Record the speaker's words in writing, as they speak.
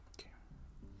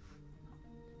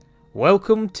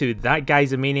Welcome to That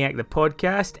Guy's a Maniac, the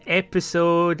podcast,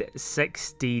 episode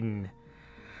 16.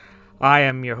 I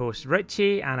am your host,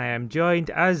 Richie, and I am joined,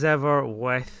 as ever,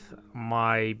 with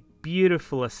my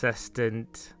beautiful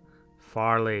assistant,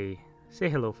 Farley. Say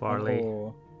hello, Farley.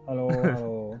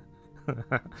 Hello.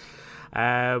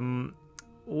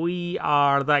 We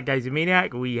are That Guy's a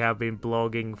Maniac. We have been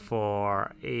blogging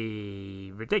for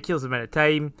a ridiculous amount of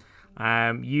time.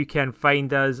 You can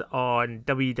find us on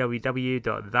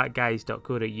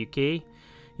www.thatguys.co.uk.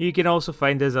 You can also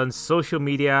find us on social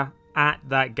media at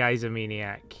That Guy's a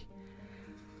Maniac.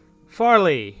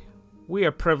 Farley, we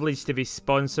are privileged to be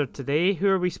sponsored today. Who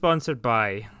are we sponsored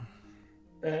by?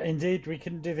 Indeed, we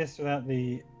couldn't do this without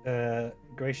the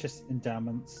gracious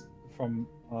endowments from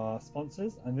our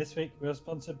sponsors. And this week we are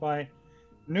sponsored by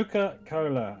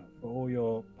Nuka-Cola for all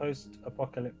your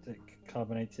post-apocalyptic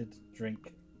carbonated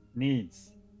drink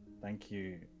needs. Thank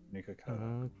you,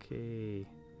 Nuka-Cola. Okay.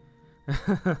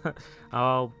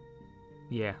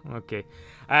 Okay.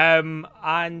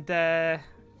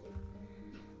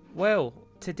 Well,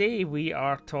 today we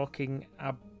are talking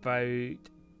about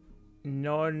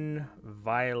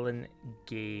non-violent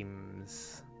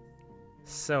games.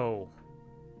 So,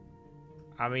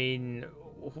 I mean,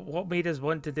 what made us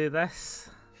want to do this?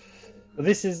 Well,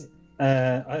 this is,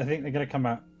 I think they're going to come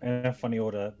out in a funny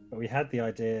order, but we had the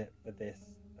idea for this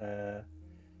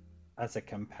as a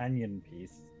companion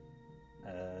piece,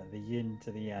 the yin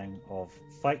to the yang of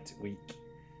Fight Week.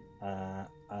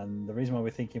 And the reason why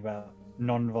we're thinking about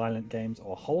non-violent games,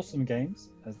 or wholesome games,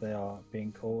 as they are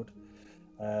being called,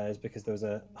 is because there was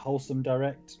a wholesome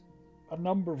direct a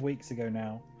number of weeks ago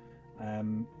now.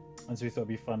 And so we thought it'd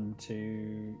be fun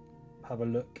to have a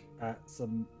look at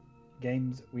some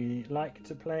games we like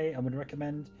to play and would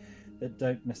recommend that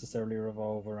don't necessarily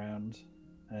revolve around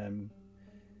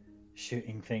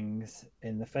shooting things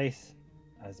in the face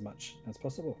as much as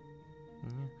possible.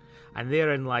 And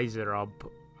therein lies the rub.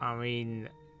 I mean,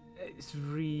 it's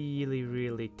really,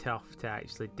 really tough to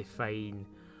actually define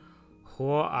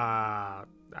what a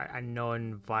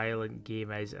non-violent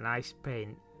game is, and I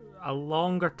spent a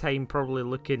longer time probably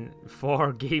looking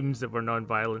for games that were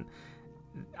non-violent,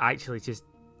 actually just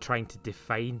trying to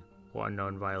define what a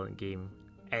non-violent game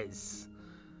is.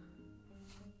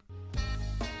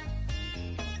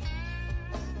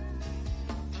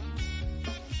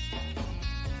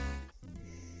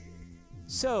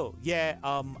 So, yeah,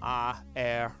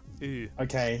 ooh.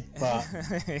 Okay, but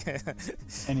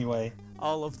anyway.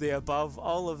 All of the above,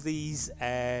 all of these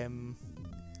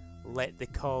let the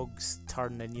cogs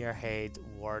turn in your head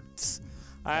words.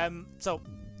 So,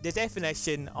 the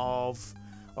definition of,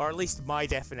 or at least my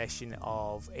definition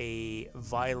of a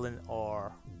violent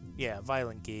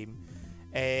game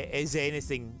is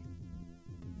anything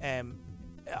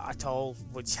at all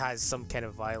which has some kind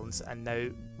of violence. And now,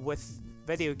 with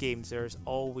video games, there's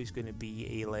always going to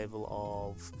be a level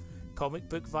of comic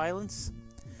book violence,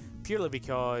 purely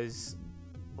because,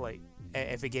 like,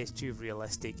 if it gets too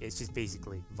realistic, it's just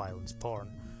basically violence porn.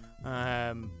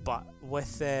 But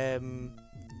with a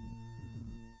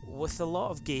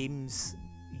lot of games,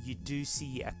 you do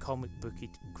see a comic booky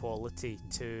quality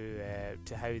to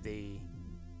how they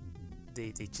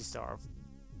just sort of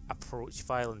approach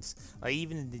violence. Like,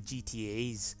 even in the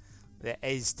GTAs, there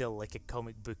is still like a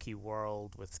comic booky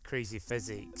world with crazy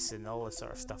physics and all this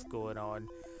sort of stuff going on.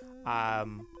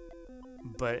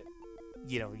 But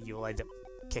you know, you'll end up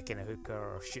kicking a hooker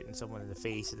or shooting someone in the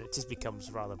face, and it just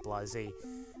becomes rather blasé.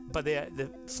 But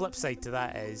the flip side to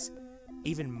that is,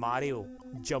 even Mario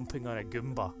jumping on a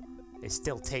Goomba is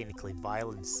still technically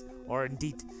violence, or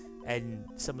indeed in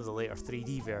some of the later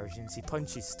 3D versions he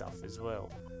punches stuff as well,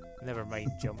 never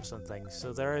mind jumps on things.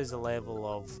 So there is a level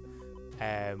of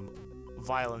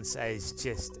violence is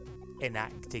just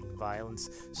enacting violence.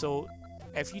 So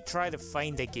if you try to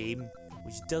find a game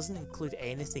which doesn't include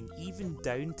anything, even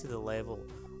down to the level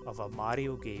of a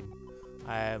Mario game,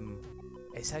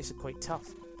 it's actually quite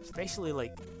tough. Especially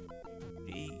like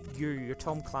your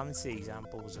Tom Clancy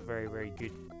example was a very, very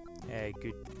good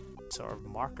sort of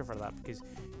marker for that, because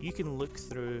you can look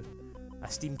through a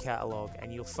Steam catalogue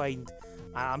and you'll find,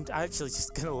 I'm actually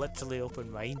just going to literally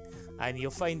open mine, and you'll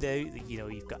find out that, you know,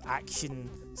 you've got action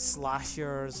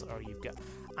slashers, or you've got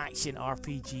action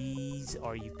RPGs,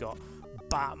 or you've got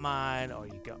Batman, or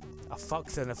you've got a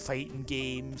fuck ton of fighting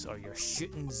games, or you're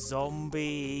shooting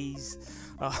zombies.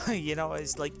 You know,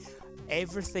 it's like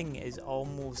everything is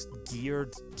almost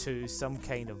geared to some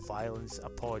kind of violence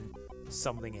upon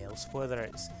something else, whether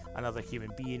it's another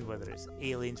human being, whether it's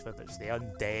aliens, whether it's the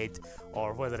undead,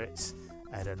 or whether it's,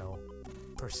 I don't know,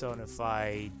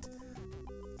 personified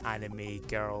anime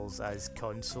girls as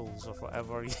consoles or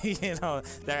whatever. You know,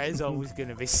 there is always going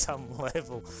to be some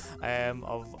level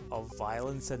of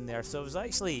violence in there. So it was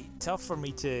actually tough for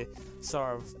me to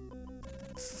sort of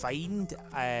find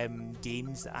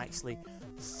games that actually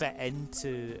fit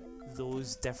into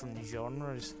those different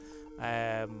genres.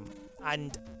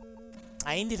 And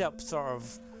I ended up sort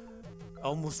of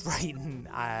almost writing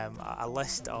a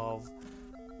list of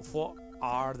what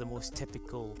are the most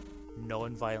typical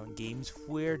non-violent games.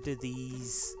 Where do they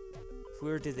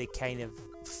kind of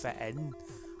fit in?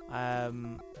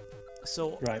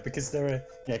 So right, because there are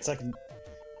because I can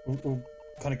we'll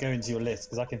kind of go into your list,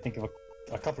 because I can think of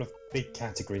a couple of big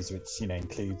categories which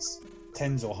includes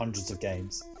tens or hundreds of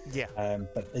games. Yeah.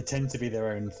 But they tend to be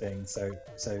their own thing. So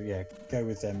yeah, go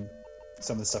with them.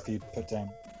 Some of the stuff you put down.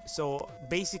 So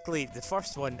basically, the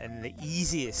first one and the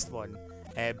easiest one,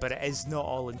 but it is not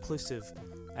all inclusive,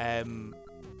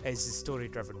 is the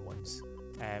story-driven ones.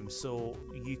 So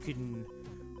you can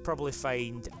probably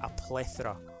find a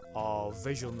plethora of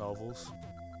visual novels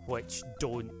which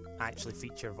don't actually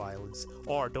feature violence,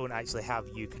 or don't actually have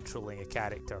you controlling a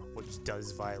character which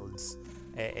does violence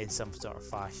in some sort of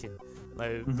fashion.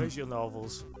 Now, visual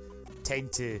novels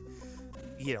tend to,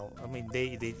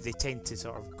 they tend to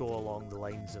sort of go along the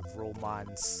lines of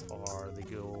romance, or they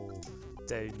go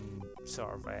down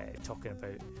sort of talking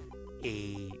about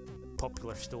a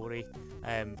popular story.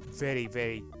 Very,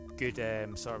 very good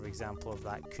sort of example of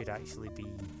that could actually be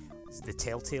the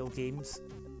Telltale games.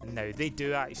 Now, they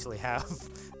do actually have...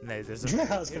 Now, there's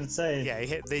I was going to say...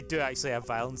 Yeah, they do actually have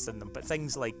violence in them, but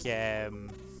things like the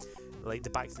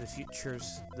Back to the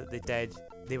Futures that they did,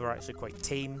 they were actually quite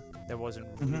tame. There wasn't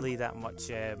really that much...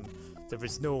 there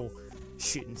was no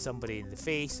shooting somebody in the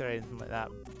face or anything like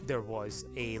that. There was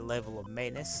a level of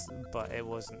menace, but it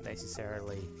wasn't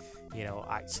necessarily,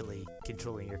 actually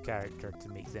controlling your character to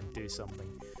make them do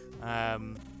something.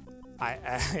 And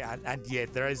yeah,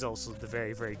 there is also the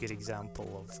very, very good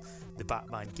example of the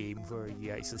Batman game where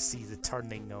you actually see the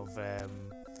turning of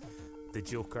the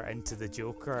Joker into the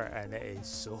Joker, and it is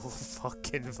so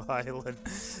fucking violent.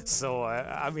 So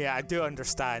I do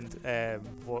understand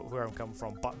where I'm coming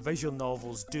from, but visual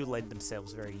novels do lend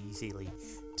themselves very easily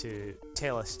to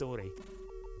tell a story,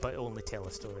 but only tell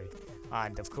a story.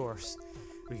 And of course,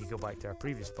 we could go back to our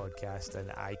previous podcast,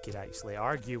 and I could actually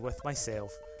argue with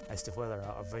myself as to whether or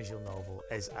not a visual novel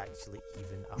is actually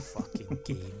even a fucking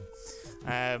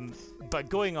game. But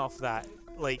going off that,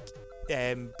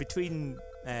 between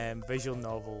visual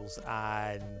novels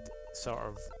and sort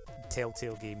of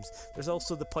Telltale games, there's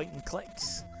also the point and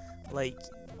clicks,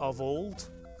 of old.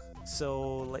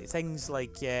 So things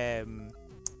like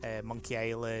Monkey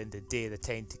Island and Day of the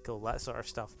Tentacle, that sort of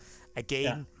stuff.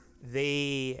 Again,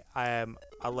 they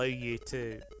allow you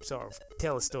to sort of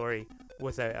tell a story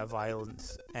without a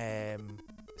violent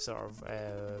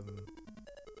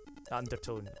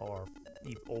undertone or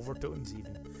overtones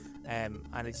even,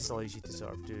 and it just allows you to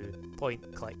sort of do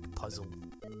point, click, puzzle,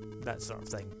 that sort of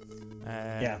thing.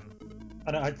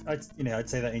 And I'd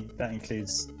say that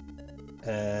includes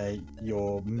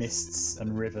your Mists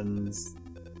and Rivens,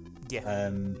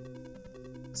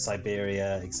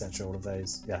 Siberia, etc. All of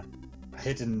those,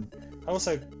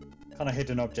 also kind of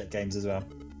hidden object games as well,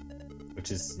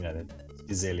 which is there's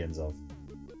gazillions of.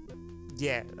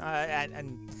 Yeah,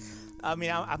 and I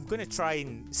mean, I'm going to try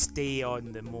and stay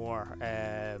on the more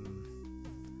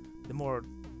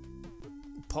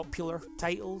popular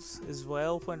titles as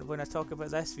well when I talk about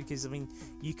this, because I mean,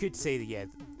 you could say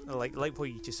like what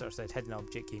you just sort of said, hidden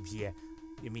object games. Yeah,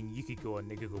 I mean, you could go on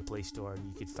the Google Play Store and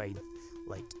you could find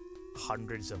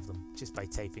hundreds of them just by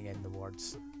typing in the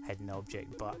words hidden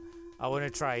object. But I want to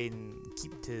try and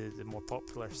keep to the more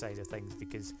popular side of things,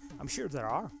 because I'm sure there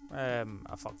are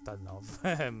a fuck ton of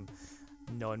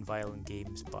non-violent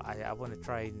games, but I want to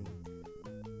try and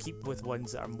keep with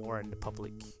ones that are more in the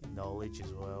public knowledge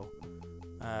as well,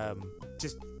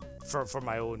 just for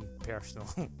my own personal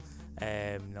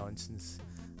nonsense.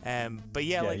 But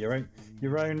yeah, your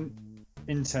own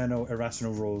internal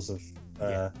irrational rules of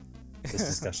this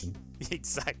discussion.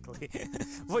 Exactly.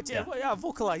 I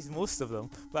vocalized most of them,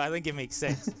 but I think it makes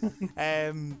sense.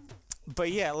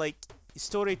 But yeah,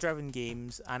 story-driven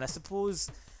games, and I suppose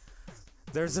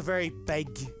there's a very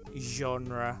big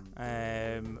genre,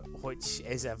 which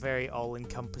is a very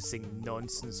all-encompassing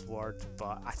nonsense word,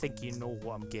 but I think you know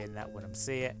what I'm getting at when I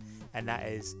say it, and that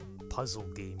is puzzle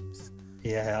games.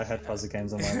 Yeah, I had puzzle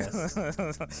games on my list.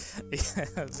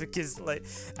 Yeah, because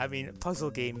puzzle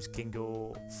games can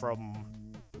go from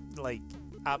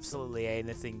absolutely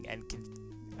anything and can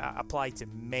apply to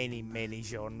many, many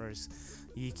genres.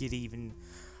 You could even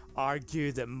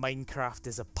argue that Minecraft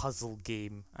is a puzzle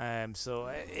game.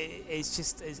 So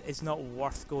it's not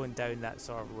worth going down that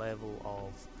sort of level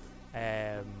of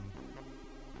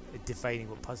defining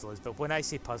what puzzle is. But when I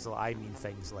say puzzle, I mean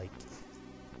things like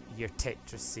your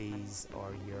Tetrises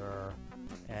or your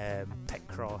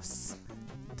Picross,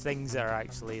 things that are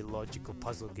actually logical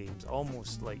puzzle games,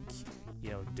 almost like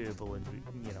doable and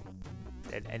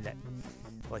in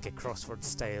like a crossword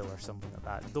style or something like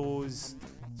that. Those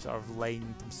sort of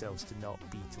lend themselves to not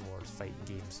be towards fighting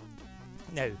games.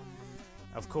 Now,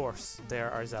 of course,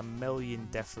 there is a million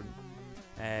different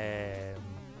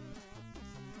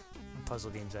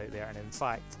puzzle games out there, and in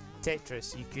fact,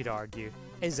 Tetris, you could argue,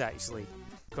 is actually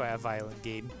quite a violent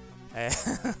game,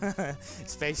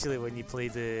 especially when you play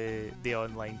the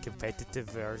online competitive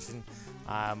version.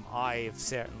 I've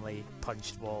certainly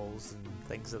punched walls and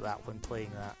things like that when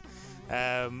playing that.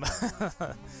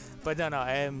 But no,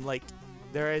 like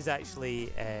there is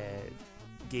actually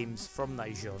games from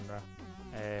that genre,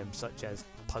 such as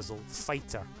Puzzle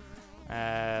Fighter,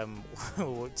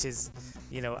 which is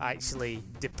actually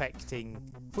depicting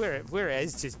where it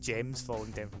is just gems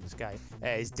falling down from the sky.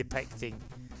 It is depicting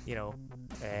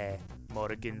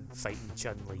Morrigan fighting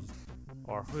Chun-Li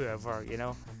or whoever,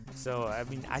 So I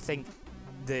mean, I think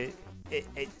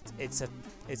it's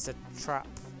a trap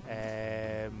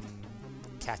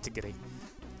category,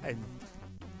 and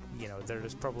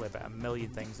there's probably about a million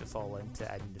things that fall into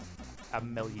it, and a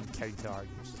million counter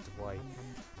arguments as to why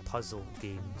puzzle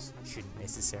games shouldn't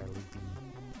necessarily be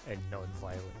in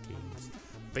non-violent games.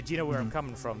 But you know where I'm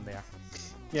coming from there.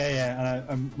 Yeah.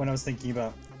 And when I was thinking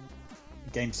about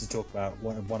games to talk about,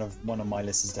 one of my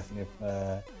lists is definitely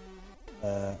a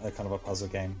kind of a puzzle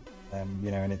game. And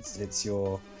it's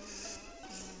your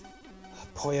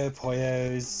Puyo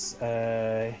Puyos,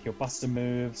 your Buster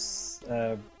Moves,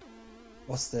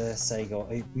 what's the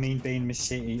Sega? Mean Bean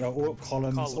Machine, all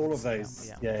columns, all of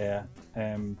those. Yeah.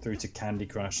 Through to Candy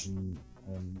Crush and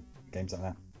games like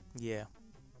that. Yeah.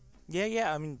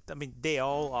 I mean, they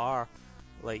all are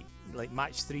like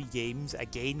match 3 games.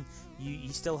 Again,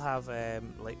 you still have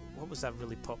like, what was that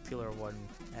really popular one?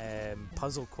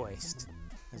 Puzzle Quest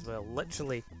as well.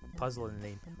 Literally puzzle in the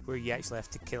name, where you actually have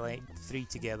to collect 3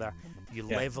 together. You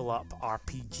level up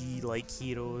RPG like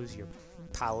heroes, your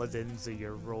paladins or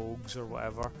your rogues or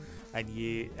whatever,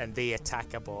 and they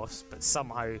attack a boss, but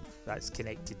somehow that's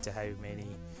connected to how many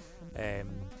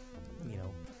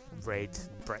red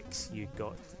bricks you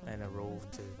got in a row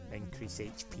to increase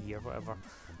HP or whatever.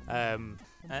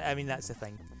 I mean, that's the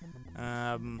thing.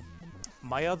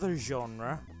 My other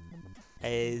genre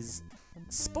is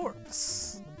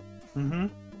sports.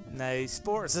 Now,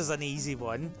 sports is an easy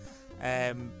one,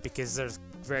 because there's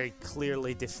very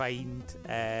clearly defined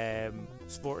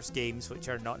sports games which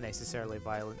are not necessarily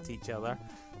violent to each other.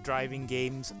 Driving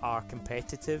games are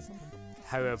competitive.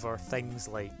 However, things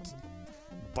like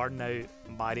Burnout,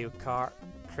 Mario Kart,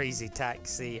 Crazy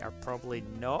Taxi are probably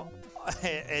not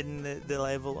in the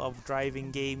level of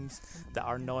driving games that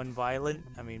are non-violent.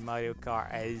 I mean, Mario Kart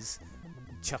is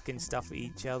chucking stuff at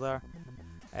each other,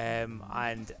 and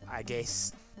I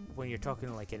guess when you're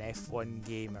talking like an F1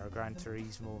 game or a Gran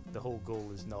Turismo, the whole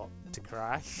goal is not to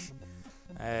crash,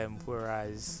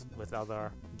 whereas with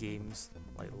other games,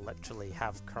 like literally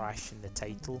have crash in the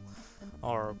title,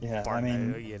 or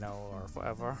Burnout, or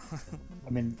whatever. I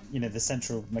mean, the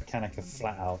central mechanic of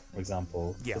Flat Out, for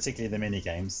example, particularly the mini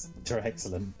games, which are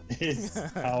excellent, is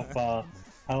how far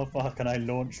can I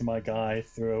launch my guy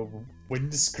through a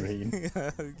windscreen?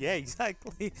 Yeah,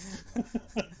 exactly.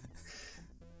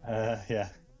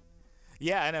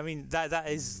 Yeah, and I mean that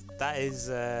is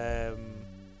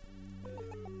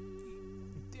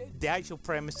the actual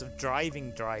premise of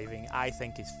driving. I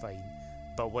think is fine,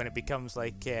 but when it becomes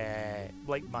like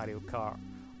Mario Kart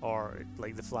or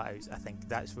like the Flatouts, I think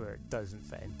that's where it doesn't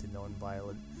fit into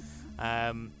non-violent.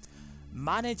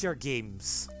 Manager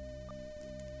games.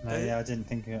 I didn't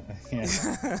think.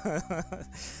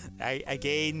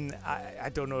 I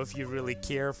don't know if you really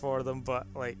care for them, but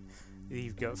like,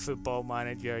 you've got Football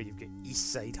Manager, you've got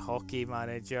East Side Hockey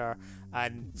Manager,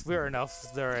 and fair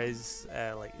enough, there is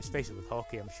like, especially with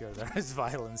hockey, I'm sure there is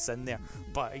violence in there.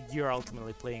 But you're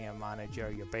ultimately playing a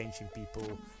manager. You're benching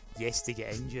people. Yes, they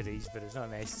get injuries, but it's not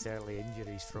necessarily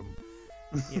injuries from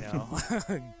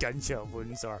gunshot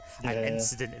wounds or an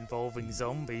incident involving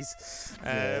zombies.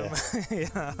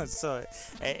 So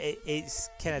it's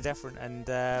kind of different, and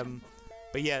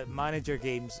but yeah, manager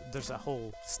games, there's a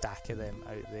whole stack of them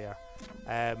out there,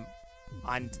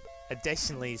 and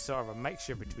additionally, sort of a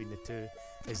mixture between the two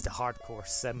is the hardcore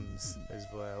Sims as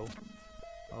well.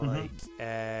 Like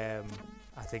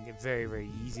I think very, very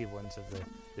easy ones of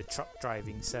the truck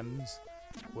driving sims,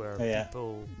 where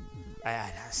people.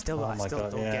 I still God,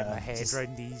 don't get my head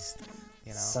around these.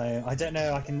 You know. So I don't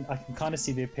know. I can kind of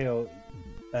see the appeal.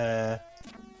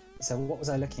 So what was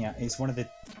I looking at? It's one of the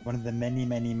many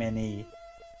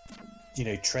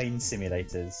train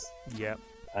simulators. Yep.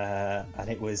 And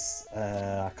it was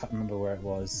I can't remember where it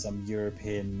was. Some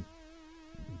European.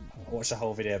 I watched a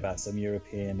whole video about some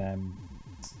European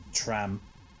tram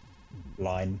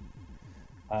line,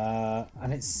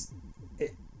 and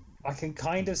I can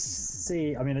kind of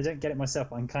see. I mean, I don't get it myself.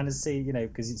 But I can kind of see,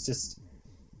 because it's just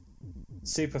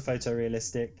super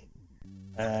photorealistic.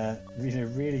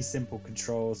 Really simple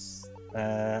controls,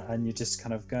 and you're just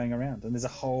kind of going around. And there's a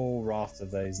whole raft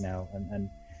of those now, and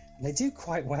they do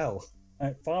quite well.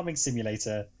 Farming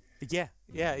Simulator. Yeah.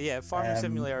 Farming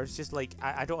Simulator is just like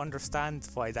I don't understand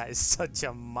why that is such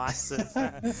a massive.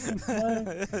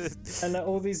 And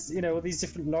all these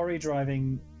different lorry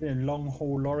driving, long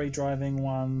haul lorry driving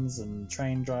ones and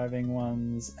train driving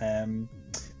ones.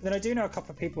 But then I do know a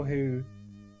couple of people who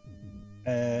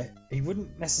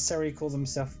wouldn't necessarily call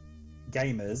themselves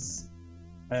gamers,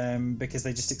 because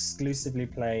they just exclusively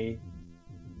play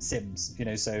Sims.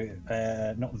 So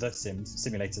not the Sims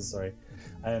simulators. Sorry.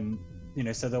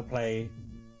 So they'll play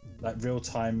like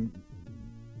real-time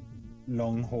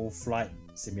long-haul flight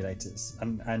simulators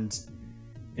and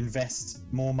invest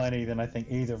more money than I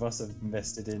think either of us have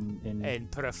invested in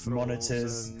peripherals,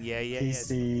 monitors, and,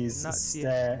 PCs,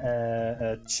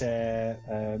 a chair,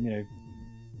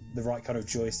 the right kind of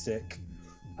joystick.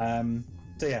 And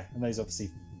those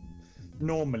obviously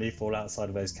normally fall outside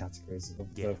of those categories. But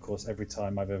of course, every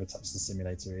time I've ever touched the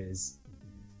simulator, it is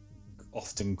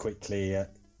often quick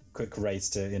race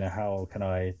to how can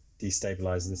I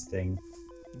destabilize this thing.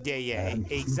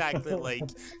 Exactly.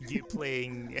 Like you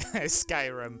playing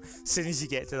Skyrim. As soon as you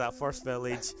get to that first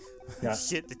village,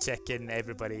 shoot the chicken,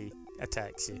 everybody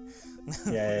attacks you.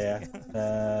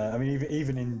 I mean,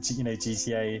 even in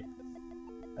GTA,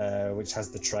 which has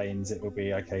the trains, it will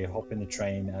be okay. Hop in the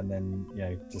train and then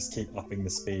just keep upping the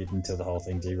speed until the whole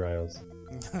thing derails.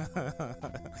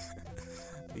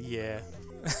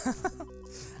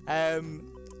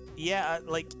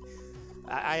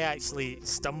 I actually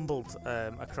stumbled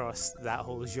across that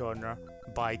whole genre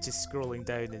by just scrolling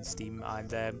down in Steam, and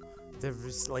there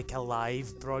was like a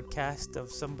live broadcast of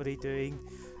somebody doing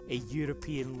a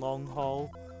European long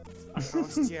haul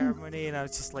across Germany, and I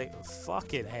was just like,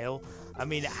 fucking hell. I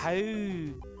mean, how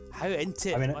into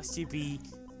it must you be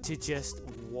to just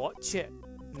watch it?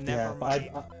 Never mind.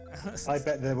 I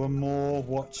bet there were more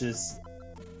watchers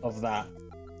of that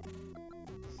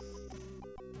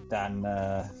than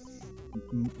a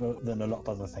lot of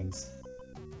other things.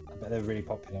 I bet they're really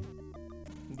popular.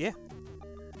 Yeah.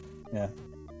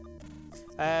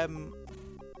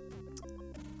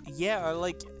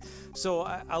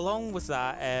 Along with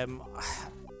that,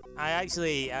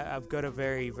 I've got a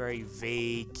very, very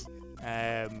vague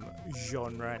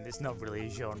genre, and it's not really a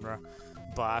genre,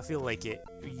 but I feel like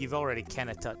you've already kind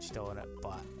of touched on it,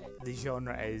 but the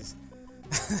genre is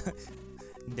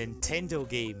Nintendo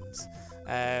games.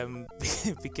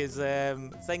 Because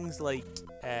things like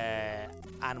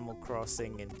Animal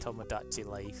Crossing and Tomodachi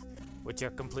Life, which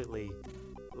are completely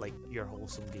like your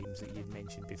wholesome games that you'd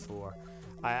mentioned before,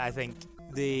 I think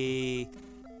the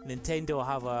Nintendo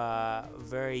have a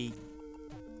very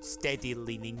steady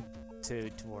leaning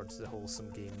towards the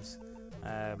wholesome games,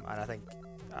 and I think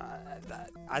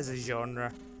that as a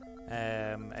genre,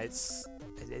 it's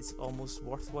almost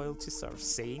worthwhile to sort of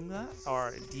saying that.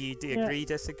 Or do you agree,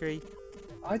 disagree?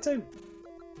 I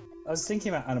was thinking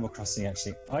about Animal Crossing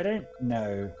actually. I don't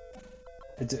know.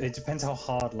 It depends how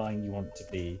hardline you want to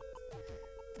be.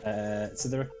 So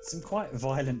there are some quite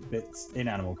violent bits in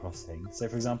Animal Crossing. So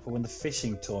for example, when the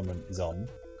fishing tournament is on,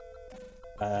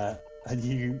 and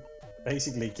you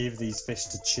basically give these fish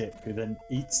to Chip, who then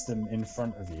eats them in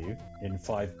front of you in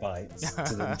 5 bites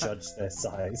to then judge their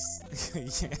size.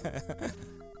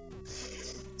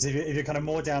 So if you're kind of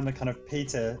more down the kind of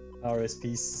Peter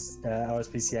RSPCA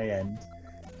end,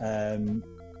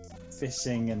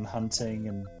 fishing and hunting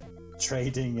and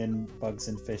trading in bugs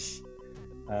and fish.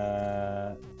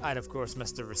 And of course,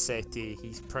 Mr. Rossetti,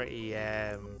 he's pretty,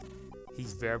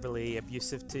 he's verbally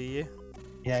abusive to you.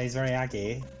 Yeah, he's very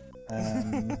aggy.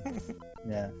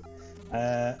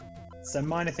 So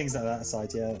minor things like that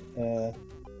aside,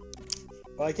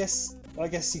 but I guess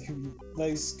you can,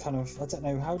 those kind of, I don't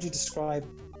know, how would you describe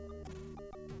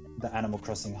the Animal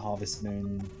Crossing Harvest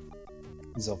Moon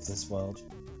is of this world?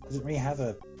 Does it really have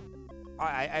a...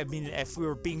 I mean, if we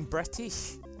were being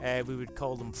British, we would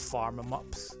call them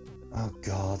farm-em-ups. Oh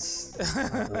God. How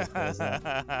awful is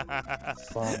that?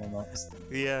 Farmer mops.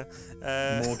 Yeah.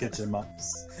 Mortgage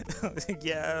mops.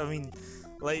 Yeah, I mean,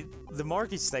 like, the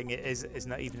mortgage thing is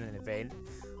not even an event.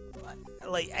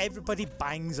 Like, everybody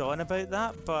bangs on about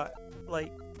that, but,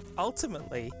 like,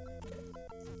 ultimately,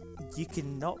 you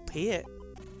can not pay it.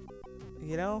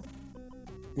 You know?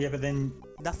 Yeah, but then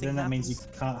Nothing that happens. means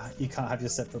you can't have your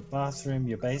separate bathroom,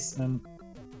 your basement.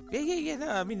 Yeah, no,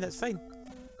 I mean, that's fine.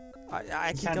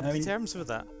 I can come to terms with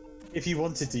that. If you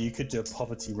wanted to, you could do a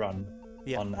poverty run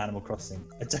on Animal Crossing.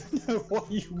 I don't know why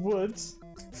you would.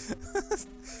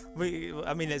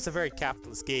 I mean, it's a very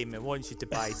capitalist game. It wants you to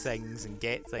buy things and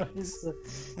get things.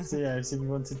 So if you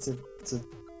wanted to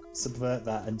subvert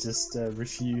that and just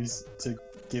refuse to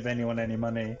give anyone any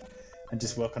money and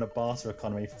just work on a barter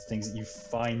economy for things that you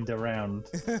find around.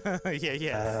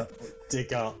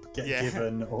 Dig up, get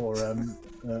given, or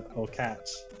catch.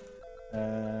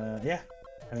 I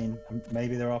mean,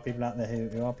 maybe there are people out there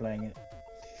who are playing it.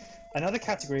 Another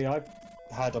category I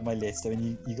had on my list, I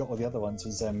mean, you got all the other ones,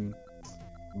 was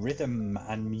rhythm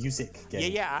and music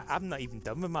games. I'm not even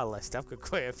done with my list. I've got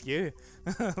quite a few.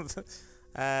 But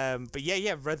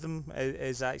rhythm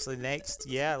is actually next.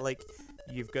 Yeah, like,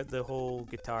 you've got the whole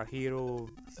Guitar Hero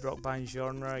Rock Band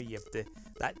genre. You have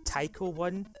that Taiko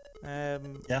one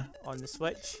on the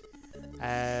Switch.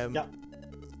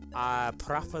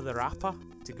 Parappa the Rapper,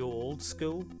 to go old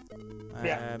school.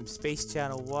 Space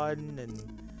Channel 1,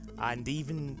 and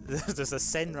even there's a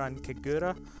Senran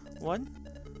Kagura one,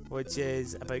 which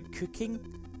is about cooking,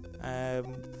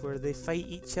 where they fight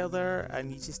each other and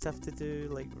you just have to do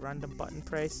like random button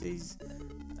presses.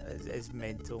 It's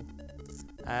mental.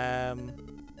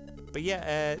 But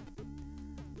yeah,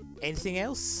 anything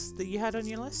else that you had on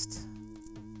your list?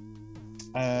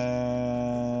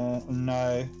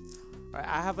 No. Right,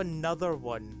 I have another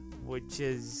one, which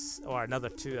is, or another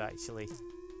two actually,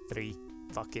 3.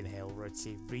 Fucking hell,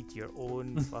 Richie, read your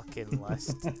own fucking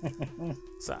list.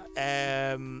 So,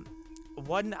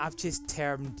 one I've just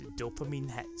termed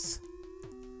dopamine hits.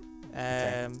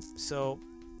 So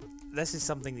this is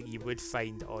something that you would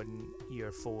find on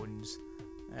your phones,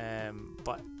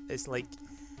 but it's like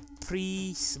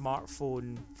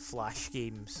pre-smartphone flash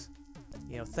games.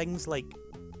 You know, things like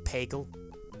Peggle.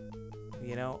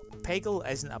 You know, Peggle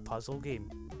isn't a puzzle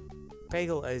game.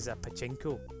 Peggle is a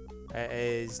pachinko. It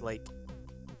is like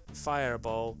fire a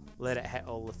ball, let it hit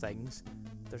all the things.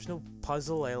 There's no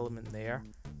puzzle element there.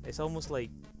 It's almost like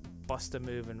bust a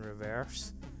move in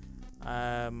reverse.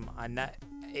 And that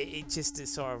it just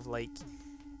is sort of like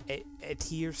it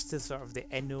adheres to sort of the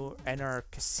inner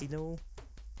casino,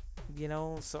 you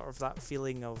know, sort of that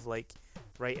feeling of like,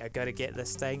 right, I gotta get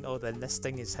this thing, oh then this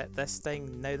thing has hit this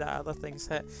thing, now that other thing's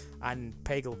hit, and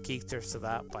Peggle caters to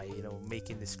that by, you know,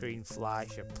 making the screen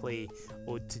flash or play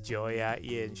Ode to Joy at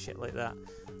you and shit like that.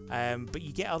 But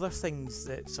you get other things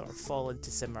that sort of fall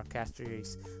into similar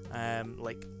categories,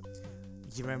 like,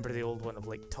 you remember the old one of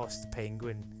like Toss the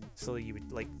Penguin, so you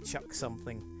would like chuck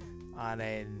something and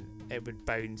then it would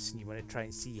bounce and you want to try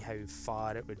and see how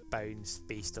far it would bounce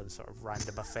based on sort of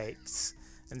random effects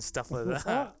and stuff like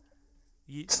that.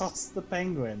 Toss the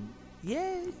Penguin?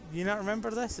 Yeah, you not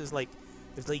remember this? It was like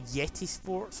Yeti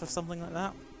Sports or something like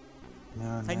that.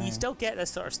 No. And you still get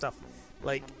this sort of stuff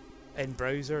like in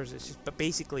browsers. It's just, but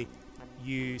basically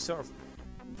you sort of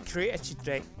create a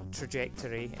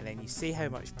trajectory and then you see how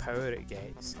much power it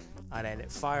gets and then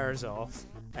it fires off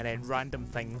and then random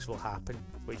things will happen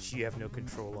which you have no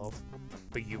control of,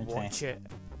 but you watch it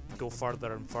go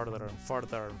further and further and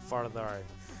further and further, and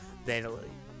then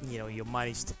you know you'll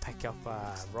manage to pick up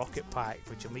a rocket pack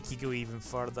which will make you go even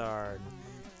further,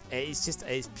 and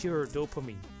it's pure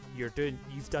dopamine. You've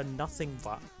done nothing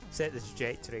but set the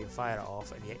trajectory and fire it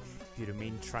off, and yet you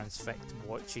remain transfixed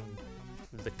watching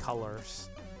the colours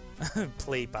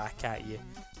play back at you.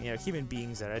 You know, human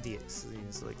beings are idiots. You know,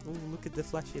 it's like, oh, look at the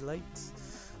flashy lights.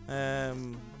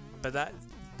 But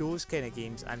those kind of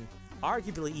games, and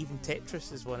arguably even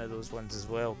Tetris is one of those ones as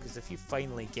well, because if you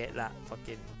finally get that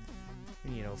fucking,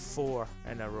 4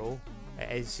 in a row,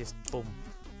 it is just boom,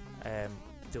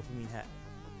 dopamine hit,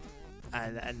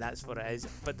 and that's what it is.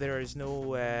 But there is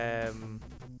no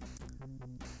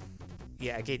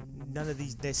again, none of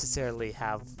these necessarily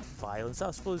have violence.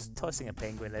 I suppose tossing a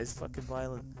penguin is fucking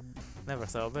violent. Never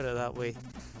thought about it that way.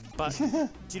 But do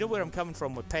you know where I'm coming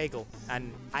from with Peggle?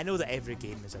 And I know that every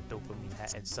game is a dopamine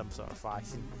hit in some sort of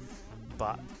fashion,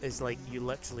 but it's like you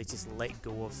literally just let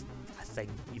go of a thing.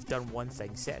 You've done one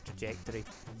thing, set a trajectory,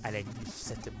 and then you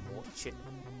sit and watch it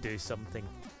do something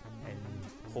and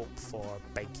hope for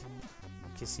big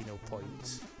casino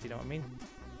points. Do you know what I mean?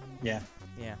 Yeah.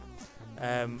 Yeah.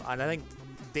 And I think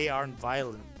they aren't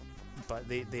violent, but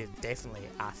they're definitely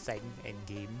a thing in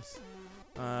games.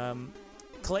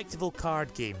 Collectible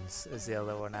card games is the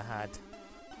other one I had.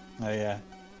 Oh yeah.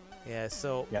 Yeah,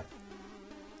 so Yeah.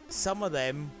 some of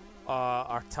them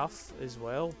are tough as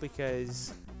well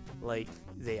because, like,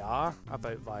 they are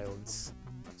about violence.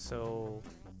 So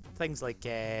things like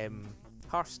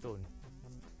Hearthstone,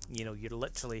 you know, you're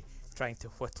literally trying to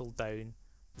whittle down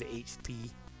the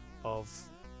HP of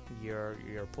your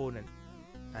opponent,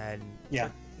 and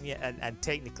and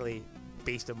technically,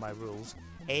 based on my rules,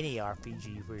 any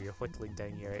RPG where you're whittling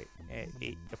down your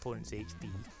opponent's HP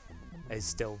is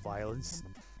still violence.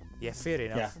 Yeah, fair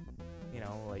enough. You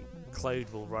know, like Cloud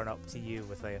will run up to you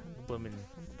with a blooming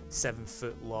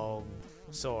 7-foot long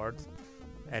sword,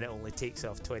 and it only takes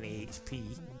off 20 HP.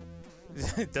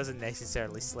 It doesn't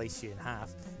necessarily slice you in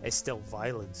half. It's still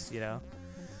violence, you know.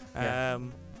 Yeah.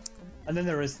 And then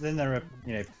there are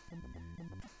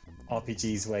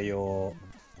RPGs where your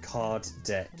card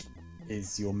deck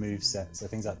is your moveset, so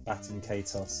things like Bat and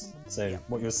Katos. So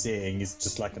what you're seeing is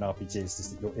just like an RPG, it's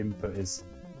just that your input is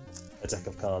a deck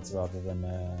of cards rather than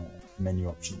menu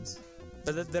options.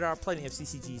 But there are plenty of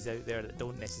CCGs out there that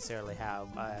don't necessarily have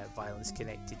violence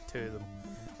connected to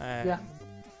them.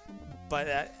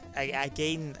 But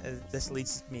again, this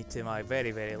leads me to my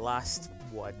very, very last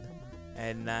one,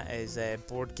 and that is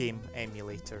board game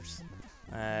emulators.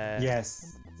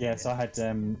 Yes, I had,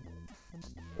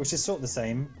 which is sort of the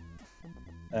same,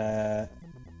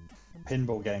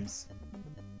 pinball games.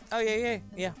 Oh yeah,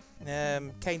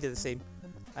 kind of the same.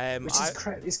 Which is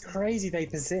it's crazy they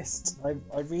persist.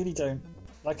 I really don't.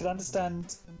 I could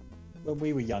understand when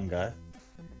we were younger,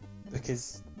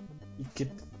 because you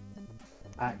could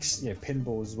actually,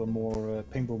 pinball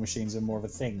machines were more of a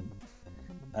thing.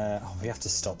 We have to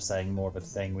stop saying more of a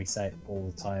thing. We say it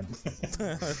all the time.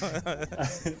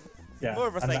 Yeah, more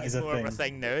of a thing is more of a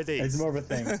thing nowadays. It's more of a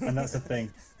thing, and that's the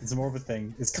thing. It's more of a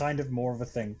thing. It's kind of more of a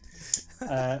thing.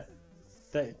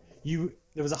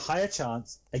 There was a higher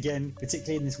chance, again,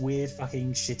 particularly in this weird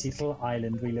fucking shitty little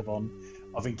island we live on,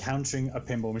 of encountering a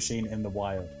pinball machine in the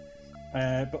wild.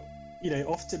 But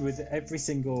often with every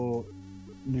single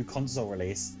new console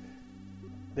release,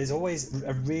 there's always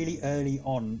a really early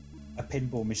on a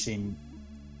pinball machine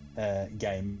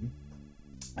game,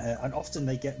 and often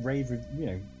they get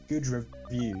good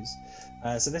reviews.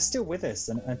 So they're still with us,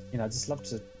 and I just love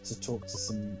to talk to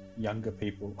some younger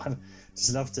people. I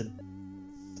just love to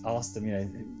ask them,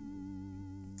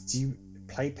 do you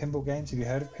play pinball games? Have you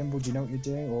heard of pinball? Do you know what you're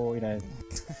doing? Or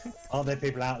are there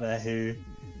people out there who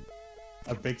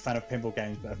are a big fan of pinball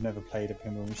games but have never played a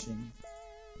pinball machine?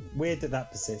 Weird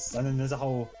that persists. And then there's a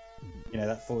whole,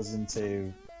 that falls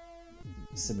into,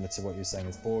 similar to what you're saying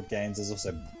with board games, there's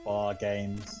also bar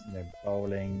games,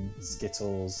 bowling,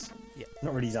 skittles. Yeah.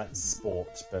 Not really like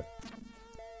sport, but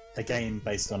a game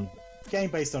based on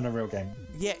a real game.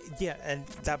 Yeah, and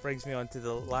that brings me on to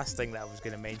the last thing that I was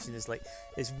going to mention is like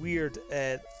it's weird.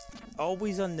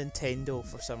 Always on Nintendo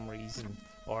for some reason,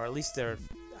 or at least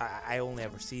I only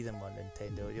ever see them on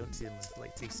Nintendo. You don't see them on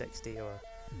like 360 or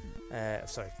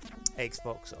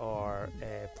Xbox or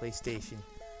PlayStation.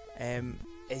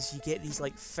 Is you get these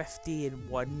like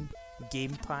 50-in-1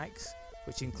 game packs,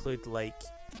 which include like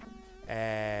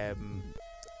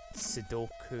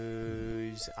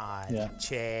Sudokus and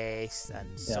chess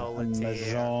and solitaire, and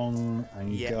Mahjong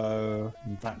and Go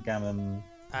and backgammon,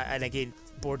 and again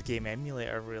board game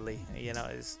emulator really,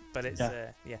 it's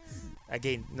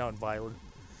again non-violent.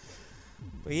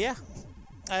 But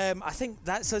I think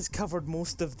that's us covered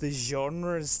most of the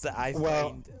genres that I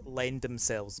find lend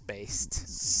themselves best.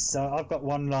 So I've got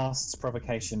one last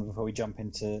provocation before we jump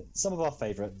into some of our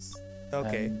favourites.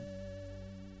 Okay.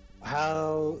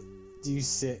 How do you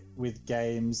sit with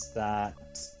games that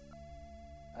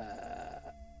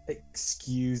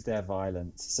excuse their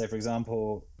violence? So, for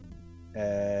example,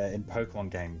 in Pokemon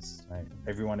games, right,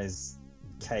 everyone is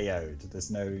KO'd.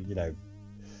 There's no,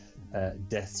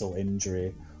 deaths or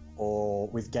injury. Or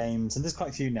with games, and there's quite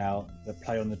a few now that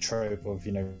play on the trope of,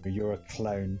 you're a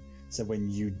clone, so when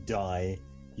you die,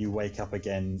 you wake up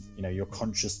again. Your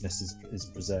consciousness is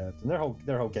preserved, and there are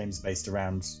whole games based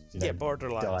around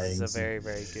Borderlands is a very,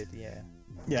 very good.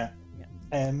 Yeah.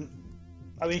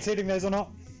 Are we including those or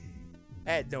not?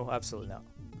 No, absolutely not.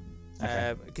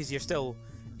 Okay. Because you're still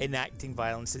enacting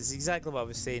violence. It's exactly what I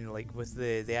was saying, like with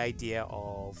the idea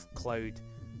of Cloud.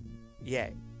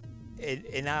 Yeah,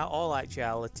 in all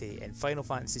actuality, in Final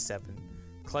Fantasy VII,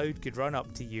 Cloud could run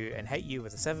up to you and hit you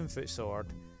with a 7-foot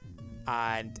sword,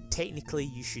 and technically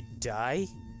you should die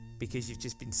because you've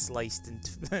just been sliced in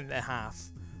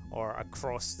half or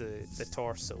across the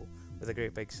torso with a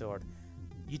great big sword.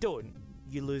 You don't.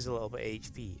 you lose a little bit of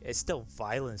HP. It's still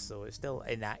violence though. It's still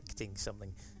enacting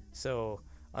something. So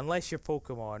unless your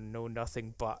Pokemon know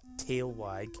nothing but tail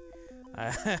wag,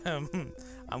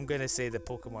 I'm gonna say the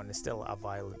Pokemon is still a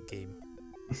violent game.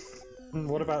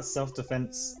 What about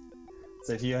self-defense?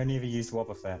 So if you only ever used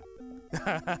Wobbuffet.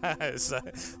 So,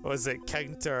 was it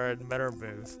counter and mirror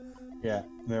move? Yeah,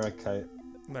 mirror coat.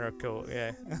 Mirror coat,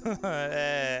 yeah.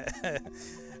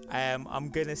 I'm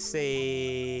gonna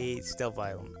say still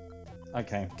violent.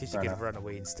 Okay. Because you can run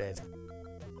away instead.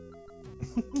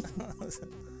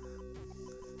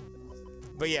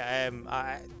 But yeah,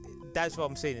 that's what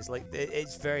I'm saying. It's like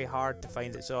it's very hard to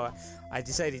find it. So I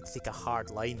decided to take a hard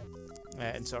line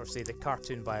and sort of say that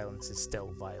cartoon violence is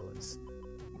still violence,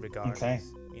 regardless. Okay.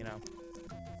 You know.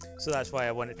 So that's why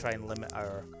I want to try and limit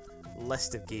our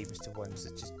list of games to ones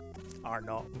that just are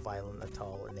not violent at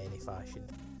all in any fashion.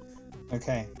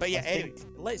 Okay. But yeah, anyway,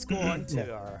 let's go on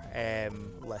to our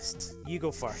list. You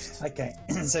go first. Okay.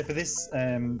 So for this,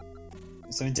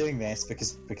 so in doing this,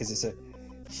 because it's a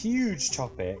huge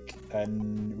topic,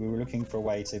 and we were looking for a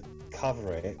way to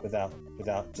cover it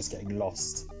without just getting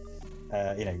lost.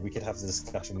 We could have the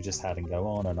discussion we just had and go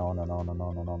on and on and on and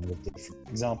on and on with different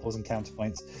examples and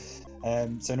counterpoints.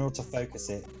 So in order to focus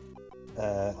it,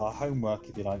 our homework,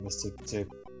 if you like, was to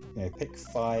pick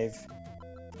 5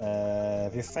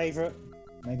 of your favourite,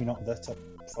 maybe not the top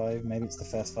 5, maybe it's the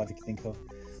first 5 you can think of,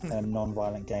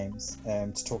 non-violent games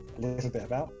to talk a little bit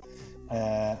about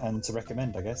and to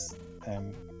recommend, I guess,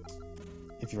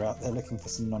 if you're out there looking for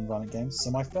some non-violent games.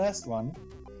 So my first one,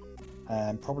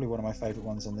 probably one of my favourite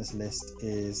ones on this list,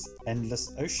 is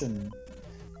Endless Ocean,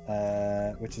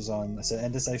 which was on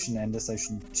Endless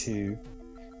Ocean 2,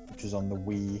 which was on the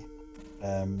Wii.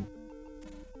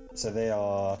 So they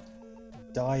are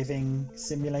diving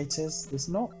simulators. There's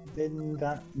not been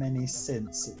that many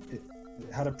since. It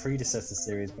had a predecessor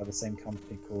series by the same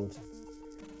company called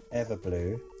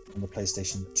Everblue on the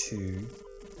PlayStation 2.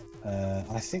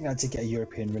 I think that did get a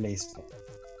European release, but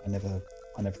I never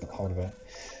got hold of it.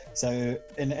 So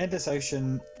in Endless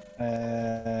Ocean,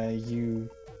 you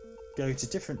go to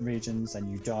different regions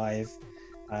and you dive,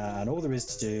 and all there is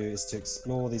to do is to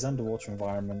explore these underwater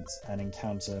environments and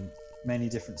encounter many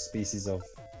different species of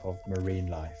marine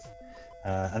life,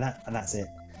 and that's it.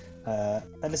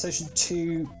 Endless Ocean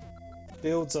 2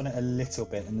 builds on it a little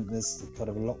bit, and there's kind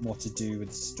of a lot more to do with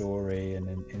the story and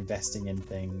investing in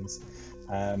things.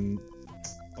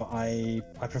 But I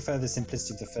prefer the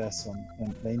simplicity of the first one.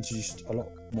 And they introduced a lot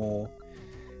more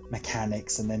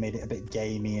mechanics, and they made it a bit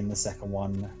gamey in the second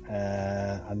one.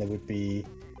 And there would be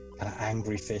kind of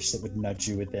angry fish that would nudge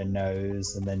you with their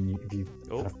nose, and then if you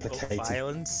kind of placated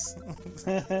violence.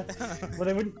 Well,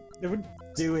 they wouldn't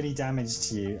do any damage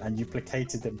to you, and you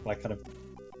placated them by kind of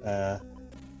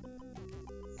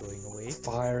going away,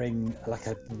 firing like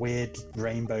a weird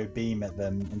rainbow beam at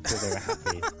them until they were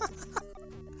happy.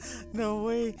 No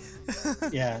way.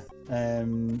 Yeah.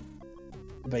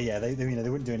 But yeah, they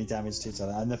wouldn't do any damage to each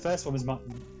other. And the first one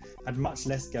had much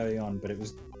less going on, but it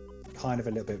was kind of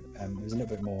a little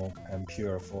bit more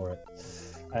pure for it.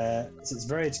 So it's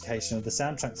very educational. The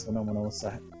soundtrack's phenomenal.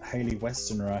 So Haley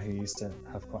Westenra, who used to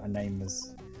have quite a name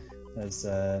as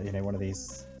one of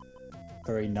these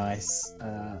very nice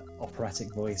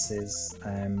operatic voices.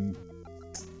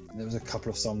 There was a couple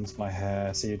of songs by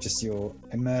her. So you're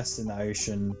immersed in the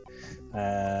ocean,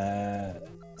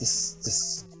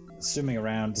 just swimming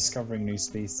around, discovering new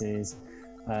species,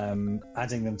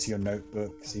 adding them to your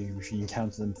notebook. So if you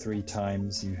encounter them 3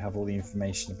 times, you have all the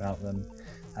information about them.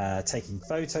 Taking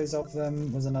photos of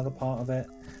them was another part of it,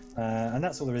 and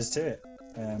that's all there is to it.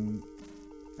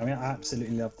 I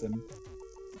absolutely love them.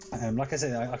 Like I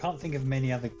said, I can't think of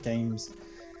many other games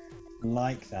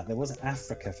like that. There was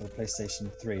Africa for the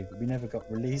PlayStation 3, but we never got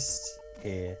released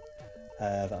here,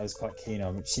 that I was quite keen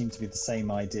on, which seemed to be the same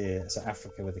idea. So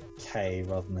Africa with a K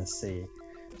rather than a C.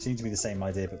 It seemed to be the same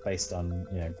idea, but based on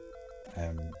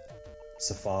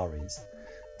safaris.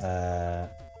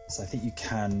 So I think you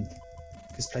can,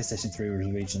 because PlayStation 3 was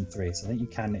Region 3, so I think you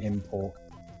can import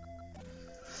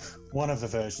one of the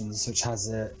versions which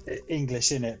has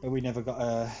English in it, but we never got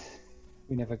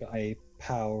a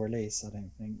PAL release, I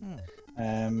don't think.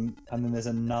 And then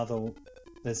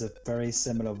there's a very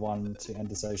similar one to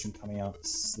Endless Ocean coming out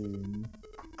soon,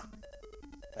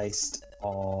 based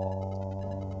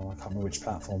on, I can't remember which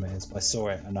platform it is, but I saw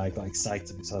it and I got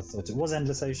excited because I thought it was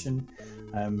Endless Ocean,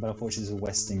 but unfortunately it's a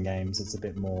Western game, so it's a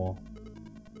bit more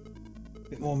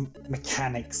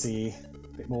mechanicsy,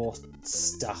 a bit more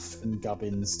stuff and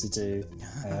gubbins to do.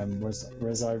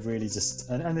 Whereas I really just,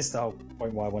 and this is the whole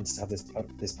point why I wanted to have this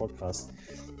podcast,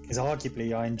 is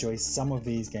arguably I enjoy some of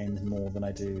these games more than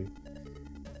I do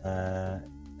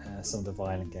some of the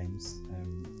violent games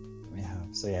we have.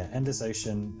 So yeah, Endless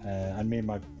Ocean, and me and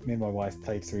my wife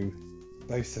played through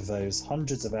both of those,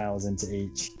 hundreds of hours into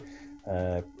each,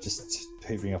 just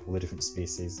hoovering up all the different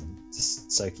species and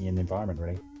just soaking in the environment,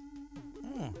 really.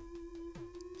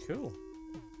 Cool.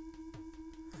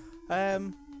 I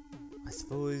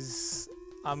suppose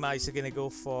I'm actually going to go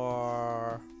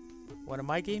for one of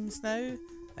my games now.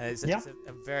 It's a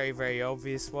very, very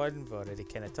obvious one we've already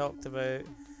kind of talked about,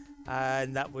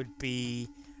 and that would be,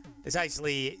 it's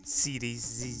actually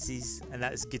series, and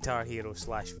that's Guitar Hero /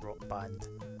 Rock Band,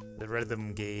 the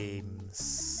rhythm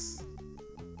games.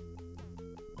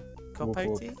 Cop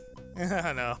outy?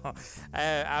 No.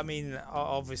 I mean,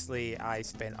 obviously I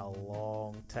spent a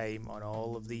long time on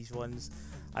all of these ones.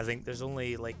 I think there's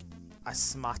only like a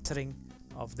smattering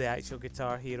of the actual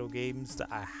Guitar Hero games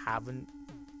that I haven't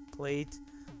played.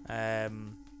 Yeah,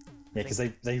 because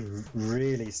they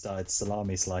really started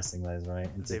salami slicing those, right?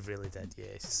 They really did,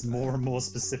 yes. More and more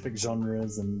specific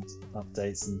genres and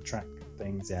updates and track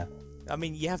things, yeah. I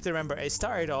mean, you have to remember, it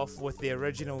started off with the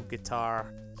original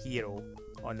Guitar Hero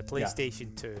on the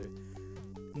PlayStation 2.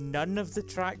 None of the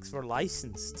tracks were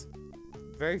licensed.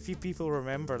 Very few people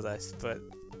remember this, but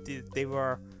they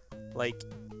were like,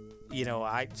 you know,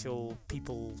 actual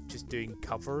people just doing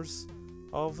covers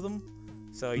of them.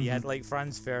 So you had like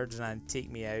Franz Ferdinand,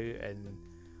 Take Me Out, and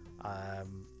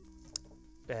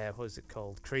what was it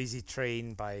called? Crazy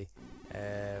Train by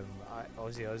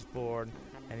Ozzy Osbourne,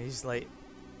 and he's like,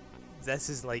 this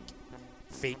is like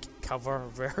fake cover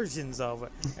versions of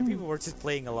it, and people were just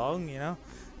playing along, you know.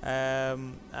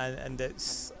 And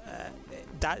it's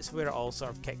that's where it all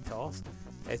sort of kicked off.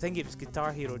 I think it was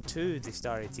Guitar Hero 2 they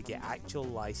started to get actual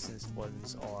licensed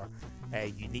ones or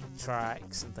unique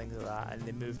tracks and things like that, and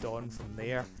they moved on from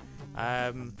there.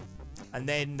 And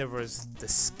then there was the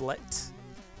split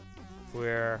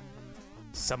where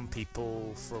some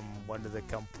people from one of the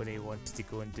company wanted to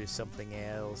go and do something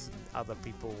else, and other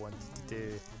people wanted to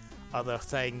do other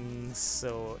things,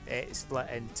 so it split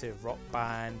into Rock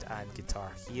Band and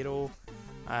Guitar Hero,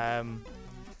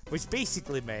 which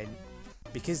basically meant,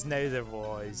 because now there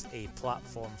was a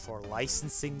platform for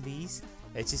licensing these,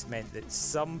 it just meant that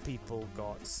some people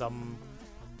got some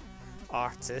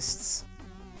artists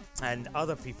and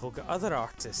other people got other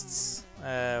artists,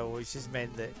 which just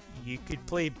meant that you could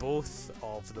play both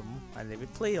of them and they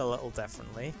would play a little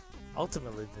differently,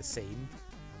 ultimately the same,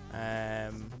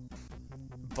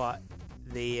 but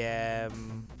the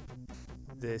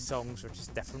songs were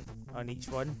just different on each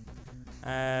one.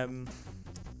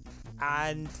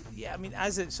 And yeah, I mean,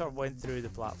 as it sort of went through the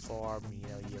platform, you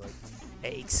know,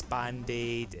 it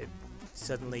expanded.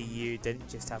 Suddenly you didn't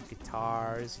just have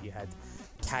guitars, you had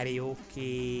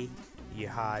karaoke, you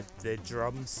had the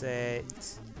drum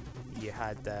set, you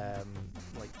had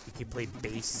like you could play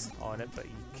bass on it, but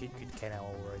you could kind of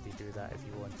already do that if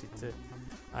you wanted to,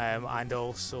 and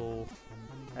also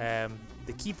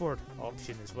the keyboard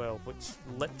option as well, which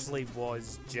literally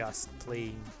was just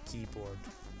playing keyboard.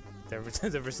 There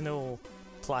was no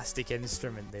plastic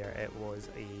instrument there, it was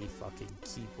a fucking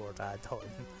keyboard add-on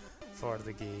for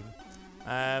the game.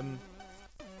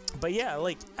 But yeah,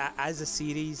 like as a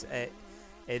series, it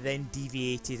then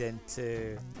deviated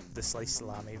into the Slice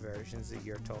Salami versions that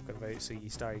you're talking about. So you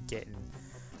started getting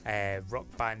Rock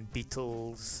Band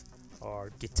Beatles,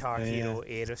 or Guitar Hero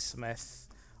Aerosmith,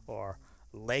 or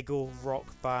Lego Rock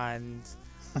Band.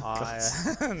 I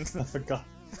forgot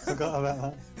about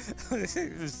that.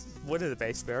 It was one of the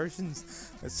best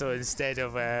versions. So instead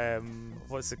of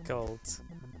what's it called?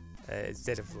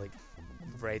 Instead of like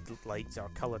red lights or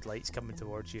coloured lights coming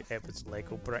towards you, it was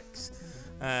Lego bricks,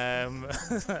 and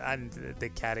the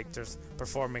characters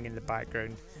performing in the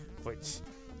background, which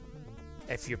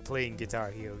if you're playing Guitar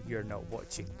Hero, you're not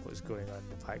watching what's going on in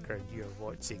the background, you're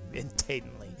watching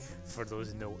intently for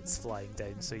those notes flying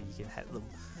down so you can hit them.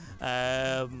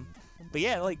 But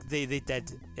yeah, like they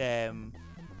did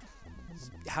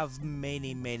have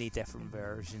many different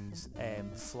versions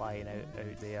flying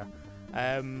out there.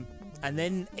 And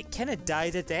then it kind of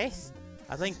died a death.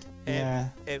 I think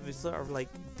it was sort of like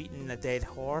beating a dead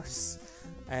horse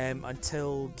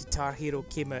until Guitar Hero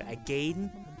came out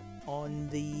again on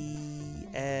the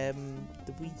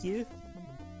Wii U,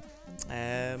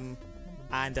 and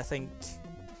I think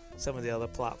some of the other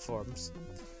platforms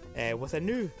with a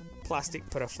new plastic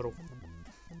peripheral,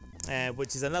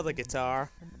 which is another guitar,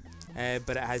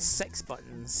 but it has 6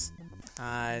 buttons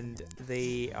and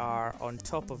they are on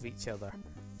top of each other.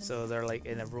 So they're like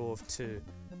in a row of 2.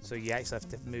 So you actually have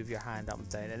to move your hand up and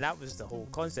down, and that was the whole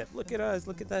concept. Look at us,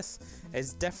 look at this.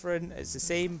 It's different. It's the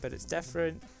same, but it's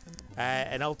different.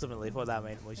 And ultimately, what that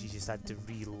meant was you just had to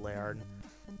relearn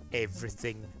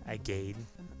everything again,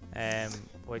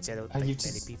 which I don't think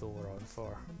many people were on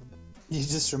for. You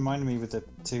just reminded me with the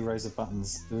 2 rows of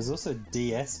buttons. There was also a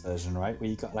DS version, right, where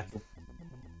you got like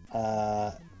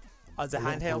the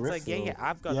handheld thing. Yeah,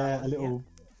 I've got that one. A little.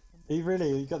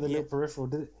 You got the little peripheral.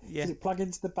 Did it plug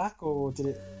into the back, or did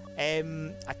it?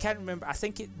 I can't remember. I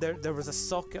think there was a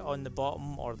socket on the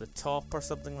bottom or the top or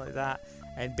something like that,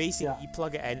 and basically you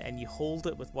plug it in and you hold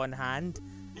it with one hand.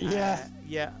 And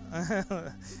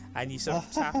you sort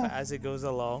of tap it as it goes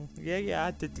along. I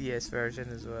had the DS version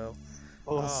as well.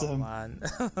 Awesome. Oh man.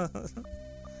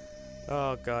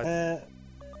 Oh god.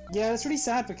 It's really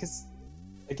sad because,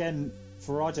 again,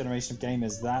 for our generation of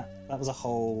gamers, that was a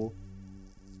whole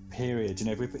period.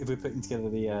 If we're putting together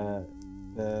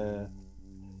the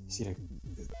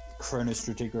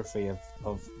chronostratigraphy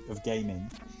of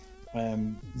gaming,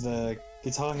 the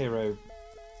Guitar Hero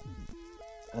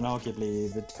and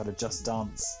arguably the kind of Just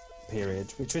Dance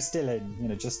period, which we're still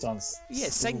in, Just Dance. Yeah,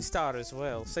 SingStar as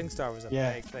well. SingStar was a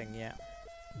big thing,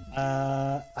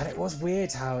 and it was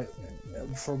weird how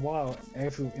for a while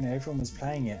everyone was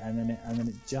playing it, and then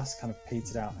it just kind of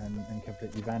petered out and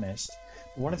completely vanished.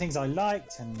 But one of the things I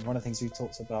liked, and one of the things we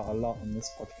talked about a lot on this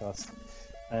podcast,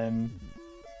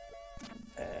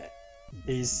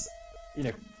 is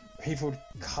people would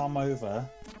come over,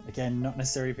 again, not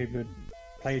necessarily people who'd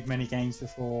played many games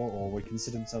before or would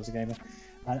consider themselves a gamer,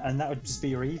 and that would just be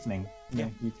your evening.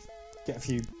 You'd get a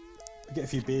few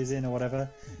beers in or whatever,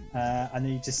 and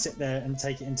then you just sit there and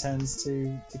take it in turns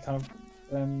to kind of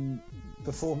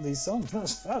perform these songs.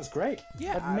 That was great.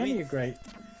 Yeah, I had many great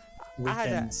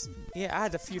weekends. I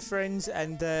had a few friends,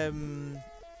 and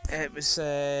it was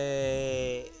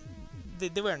they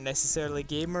weren't necessarily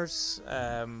gamers,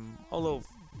 although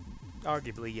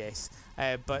arguably yes,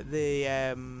 but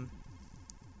they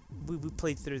we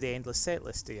played through the Endless Set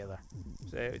List together.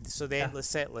 So the Endless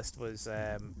Set List was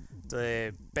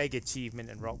the big achievement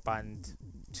in Rock Band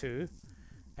 2,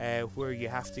 where you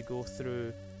have to go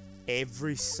through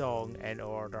every song in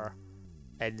order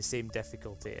in the same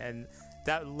difficulty, and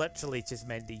that literally just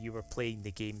meant that you were playing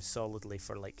the game solidly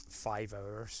for like 5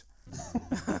 hours.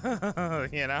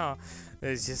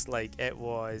 It's just like it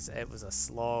was a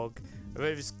slog, but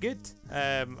it was good.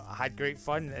 I had great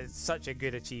fun. It's such a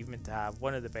good achievement to have,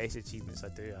 one of the best achievements I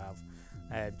do have,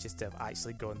 just to have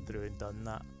actually gone through and done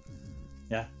that.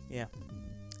 It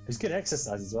was good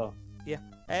exercise as well.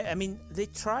 I mean, they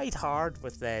tried hard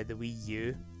with the Wii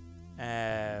U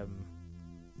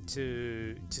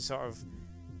to sort of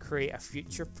create a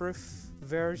future-proof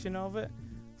version of it,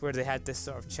 where they had this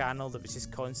sort of channel that was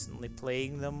just constantly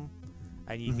playing them,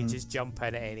 and you could just jump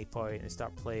in at any point and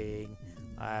start playing,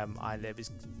 and it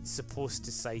was supposed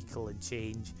to cycle and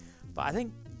change. But I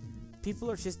think people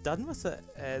are just done with it.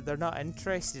 They're not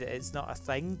interested. It's not a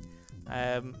thing.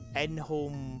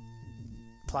 In-home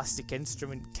plastic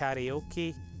instrument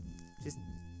karaoke just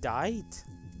died.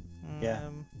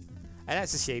 And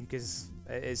that's a shame, because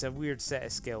it's a weird set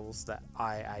of skills that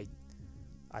I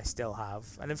still have.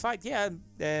 And in fact,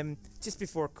 just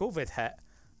before COVID hit,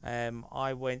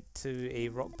 I went to a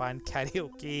Rock Band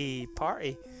karaoke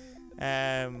party,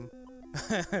 and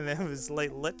it was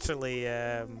like literally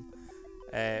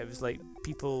it was like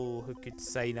people who could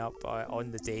sign up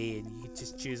on the day, and you could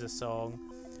just choose a song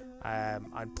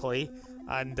and play.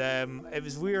 And it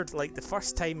was weird, like the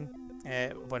first time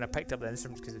when I picked up the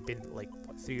instruments, because it'd been like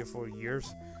 3 or 4 years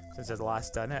since I'd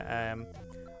last done it,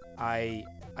 I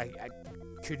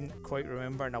couldn't quite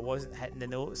remember, and I wasn't hitting the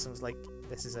notes. I was like,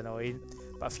 this is annoying.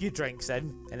 But a few drinks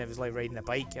in, and it was like riding a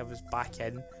bike. I was back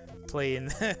in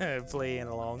playing playing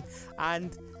along,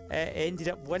 and ended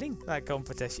up winning that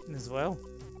competition as well.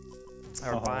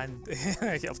 Our band,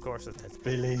 of course it did.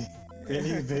 Billy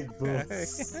Big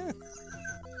Boss.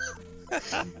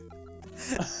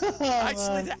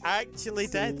 actually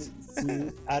did.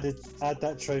 So add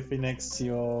that trophy next to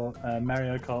your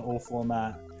Mario Kart all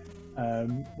format.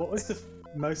 What was the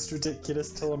most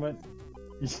ridiculous tournament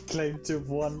you claimed to have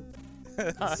won?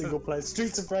 Single player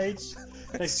Streets of Rage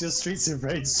next to your Streets of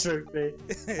Rage trophy,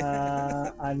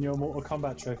 and your Mortal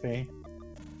Kombat trophy.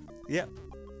 Yep.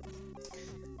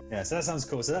 Yeah, so that sounds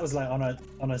cool. So that was like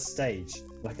on a stage,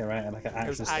 like an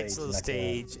actual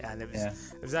stage, and it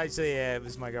was actually it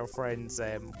was my girlfriend's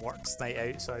works night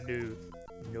out, so I knew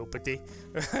nobody.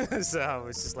 So I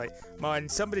was just like, man,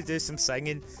 somebody do some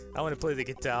singing. I want to play the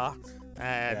guitar.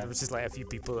 There was just like a few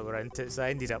people that were into it, so I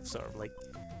ended up sort of like,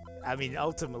 I mean,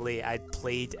 ultimately I'd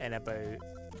played in about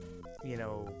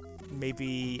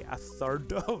maybe a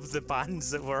third of the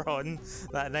bands that were on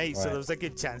that night, so Right. there was a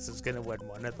good chance I was going to win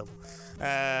one of them.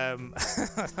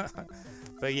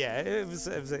 But yeah, it was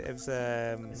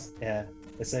Yeah,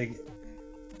 it's a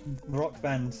rock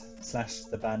band /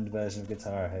 the band version of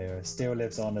Guitar Hero. Still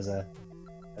lives on as a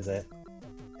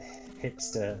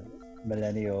hipster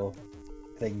millennial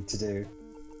thing to do.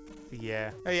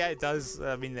 yeah. Oh yeah, it does.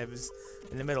 I mean, it was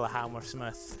in the middle of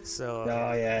Hammersmith, so.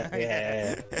 Oh yeah.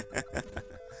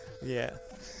 Yeah.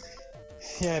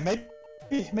 Yeah, maybe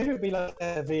it'll be like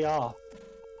VR,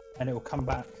 and it will come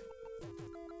back.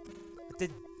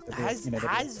 Has the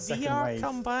second VR wave.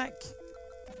 come back?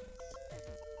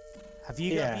 Have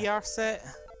you got a Yeah. VR set?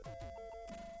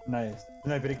 No,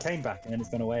 but it came back and then it's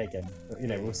gone away again. But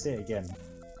we'll see it again.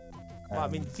 Well, I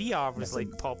mean, VR was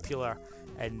listen. like popular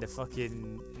in the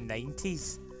fucking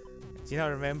 90s. Do you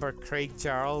not remember Craig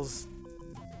Charles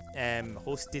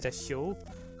hosted a show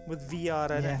with VR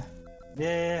in it?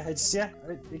 Yeah,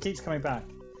 it keeps coming back.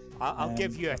 I'll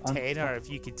give you a I'm- tenner if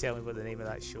you can tell me what the name of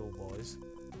that show was.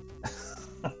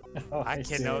 Oh, I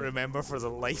see. cannot remember for the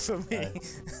life of me.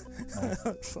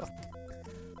 No. Fuck.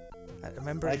 I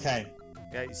remember. Okay,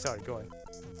 Yeah, sorry, go on.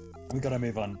 we gotta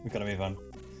move on.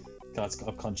 God,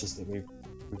 I'm conscious that we've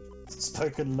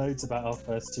spoken loads about our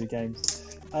first two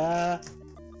games. The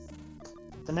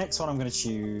next one I'm going to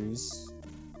choose,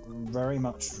 very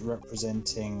much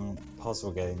representing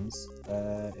puzzle games,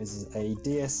 is a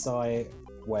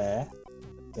DSiWare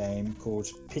game called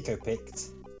Picopict.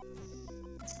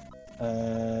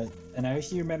 And now,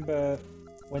 if you remember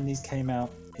when these came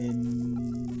out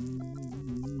in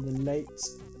the late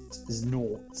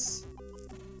noughts,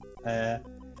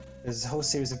 there's a whole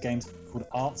series of games called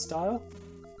Art Style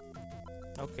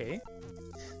Okay.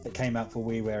 that came out for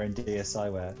WiiWare and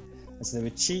DSiWare. And so they were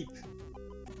cheap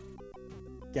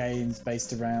games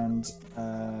based around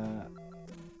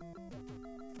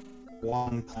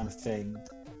one kind of thing.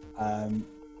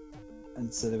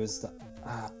 And so there was the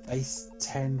Base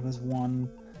 10 was one,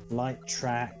 Light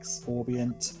Tracks,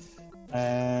 Orbient.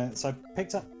 So I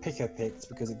picked up Picopict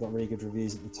because it got really good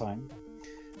reviews at the time.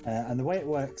 And the way it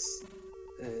works,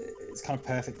 it's kind of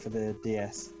perfect for the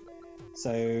DS.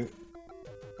 So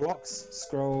blocks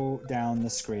scroll down the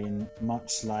screen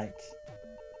much like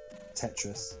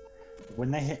Tetris. When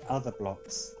they hit other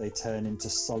blocks, they turn into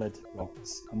solid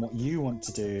blocks. And what you want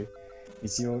to do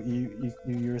is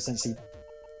you're essentially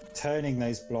turning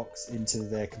those blocks into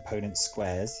their component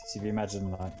squares. So if you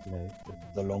imagine, like,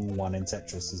 the long one in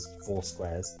Tetris is 4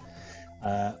 squares,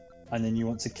 and then you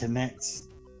want to connect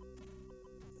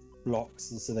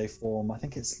blocks so they form, I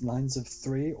think it's lines of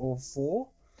 3 or 4,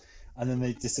 and then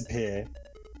they disappear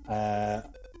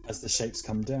as the shapes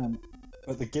come down.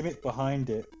 But the gimmick behind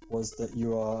it was that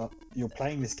you're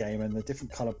playing this game, and the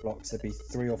different color blocks, there'd be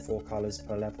 3 or 4 colors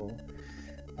per level.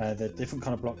 The different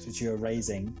kind of blocks which you're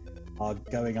raising are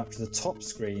going up to the top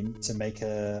screen to make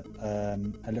a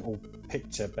little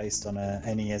picture based on a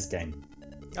NES game.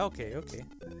 Okay.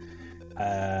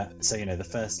 So the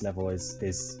first level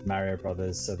is Mario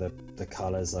Brothers, so the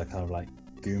colors are kind of like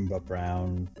Goomba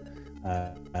brown,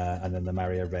 and then the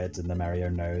Mario red and the Mario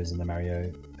nose and the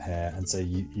Mario hair, and so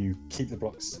you keep the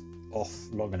blocks off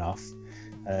long enough,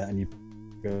 and you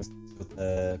go with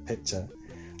the picture.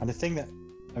 And the thing that,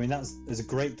 it's a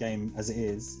great game as it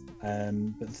is,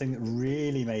 but the thing that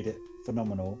really made it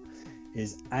phenomenal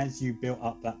is as you built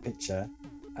up that picture,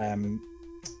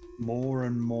 more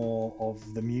and more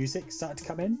of the music started to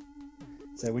come in.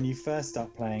 So when you first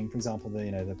start playing, for example,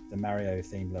 the Mario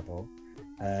themed level,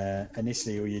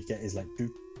 initially all you'd get is like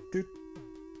doot doot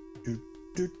doot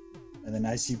doot, and then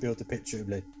as you build the picture, it'll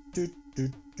be like doot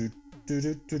doot doot doot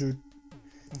doot doot doot,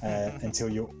 until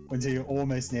you're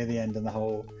almost near the end and the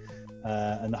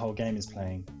whole game is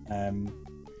playing.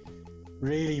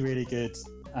 Really, really good,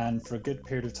 and for a good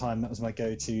period of time, that was my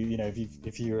go-to.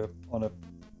 If you were on a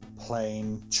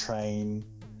plane, train,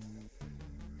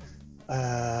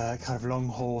 kind of long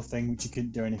haul thing, which you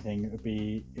couldn't do anything, it would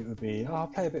be I'll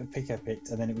play a bit of Picopict,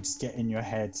 and then it would just get in your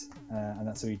head, and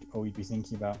that's all you'd be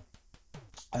thinking about.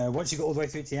 Once you got all the way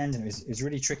through to the end, and it was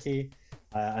really tricky,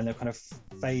 and there were kind of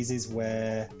phases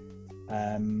where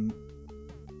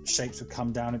shapes would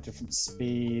come down at different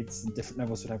speeds, and different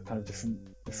levels would have kind of different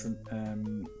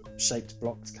shaped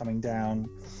blocks coming down.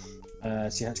 So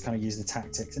you had to kind of use the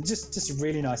tactics, and just a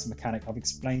really nice mechanic.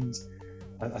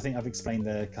 I think I've explained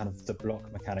the kind of the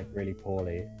block mechanic really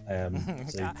poorly.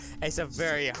 So It's a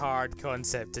very hard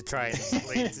concept to try and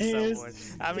explain to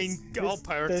someone. All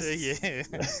power to you.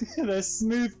 They're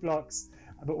smooth blocks,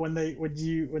 but when they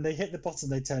hit the bottom,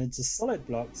 they turn into solid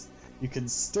blocks. You can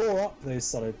store up those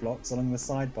solid blocks along the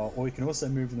sidebar, or you can also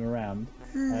move them around.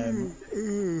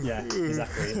 Yeah,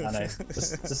 exactly. I know.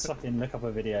 Just fucking look up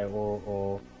a video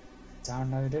or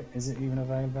download it. Is it even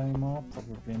available anymore?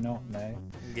 Probably not. No.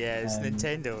 Yeah, it's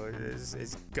Nintendo.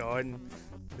 It's gone.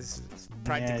 It's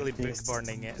practically book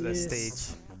burning at this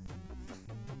stage.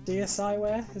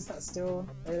 DSiWare, is that still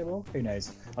available? Who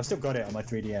knows? I've still got it on my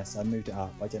 3DS. I moved it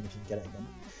up. I don't know if you can get it again.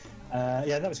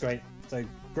 Yeah, that was great. So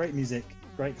great music,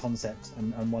 great concept,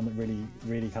 and one that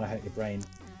really kind of hurt your brain,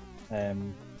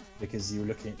 because you were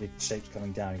looking at the shapes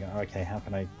coming down and going, okay, how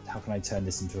can I turn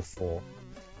this into a 4,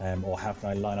 or how can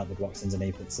I line up the blocks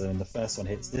underneath it? So when the first one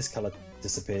hits, this color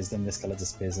disappears, then this color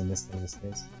disappears, and this color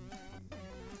disappears.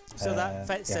 So that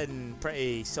fits in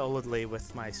pretty solidly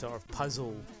with my sort of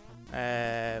puzzle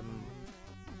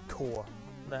core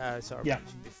that I sort of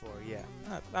mentioned before. Yeah,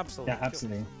 absolutely. Yeah,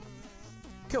 absolutely.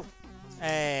 Cool.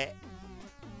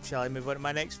 Shall I move on to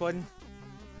my next one?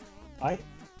 Aye.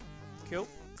 Cool.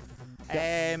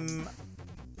 Yep.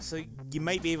 So you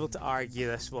might be able to argue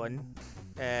this one,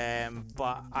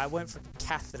 but I went for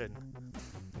Catherine.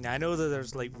 Now I know that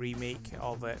there's like remake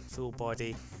of it, full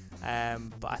body,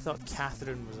 but I thought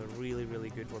Catherine was a really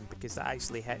good one because that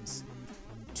actually hits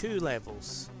 2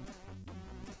 levels.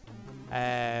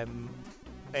 It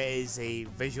is a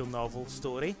visual novel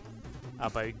story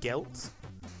about guilt,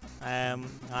 and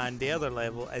the other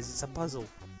level is it's a puzzle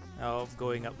of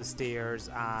going up the stairs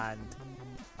and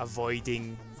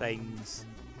avoiding things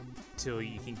so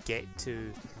you can get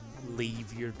to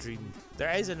leave your dream.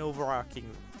 There is an overarching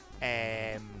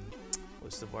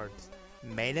what's the word,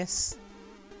 menace,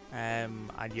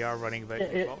 and you are running about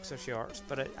in boxer shorts,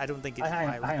 but I don't think it's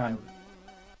hang on.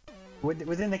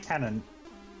 Within the canon,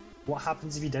 what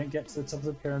happens if you don't get to the top of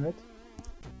the pyramid?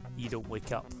 You don't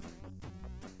wake up.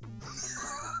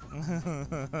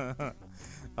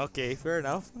 Okay, fair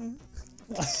enough.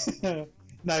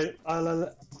 No,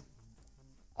 I'll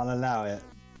allow it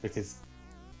because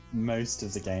most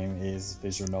of the game is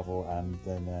visual novel and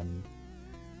then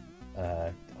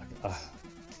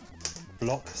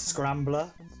block scrambler.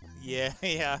 Yeah,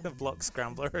 block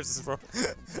scrambler is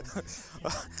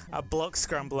a block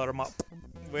scrambler 'em up.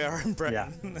 We are in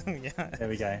Britain. Yeah. There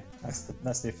we go.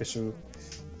 That's the official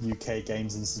UK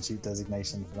Games Institute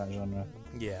designation for that genre.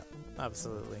 Yeah,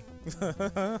 absolutely.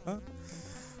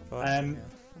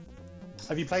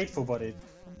 Have you played Full Body?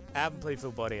 I haven't played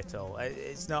Full Body at all.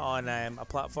 It's not on a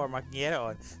platform I can get it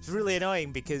on. It's really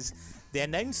annoying because the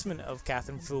announcement of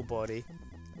Catherine Full Body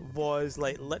was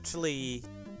literally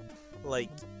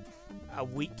a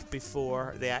week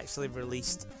before they actually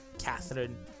released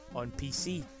Catherine on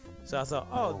PC. So I thought,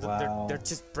 wow. they're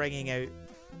just bringing out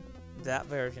that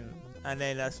version. And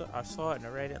then I saw it and I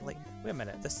read it like, wait a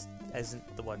minute, this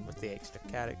isn't the one with the extra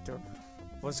character.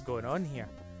 What's going on here?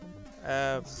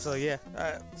 So yeah,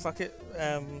 fuck it.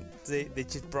 They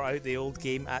just brought out the old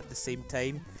game at the same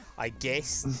time, I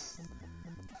guess.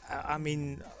 I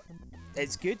mean,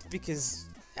 it's good because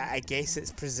I guess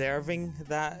it's preserving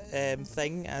that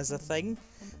thing as a thing.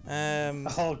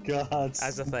 Oh god.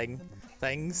 As a thing.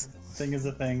 Things. Thing is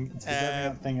a thing. It's preserving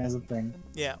that thing as a thing.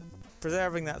 Yeah,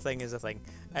 preserving that thing is a thing.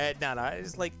 No,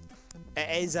 it's like,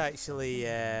 it is actually,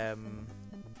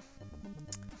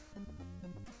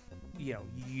 you know,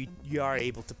 you are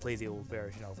able to play the old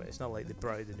version of it. It's not like they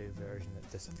brought out the new version that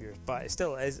disappears, but it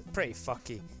still is pretty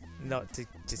fucky not to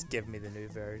just give me the new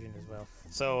version as well.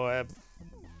 So,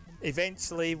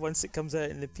 eventually, once it comes out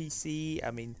in the PC,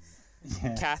 I mean,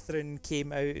 yeah. Catherine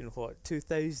came out in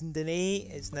 2008.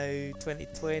 It's now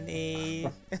 2020.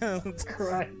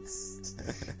 Christ.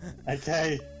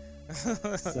 Okay.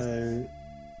 So,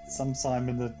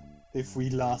 sometime if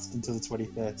we last until the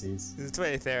 2030s. The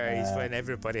 2030s when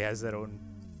everybody has their own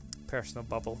personal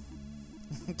bubble.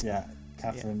 Yeah,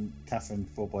 Catherine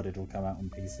Full-Bodied will come out on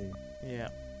PC. Yeah.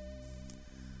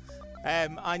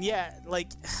 And yeah,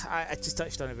 like I just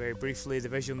touched on it very briefly. The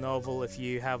visual novel, if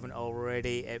you haven't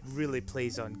already, it really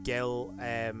plays on Gil.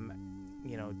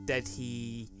 You know,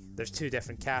 there's 2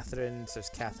 different Catherines. There's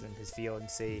Catherine, his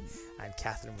fiance, and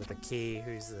Catherine with a K,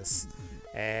 who's this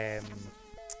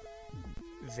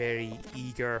very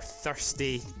eager,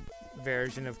 thirsty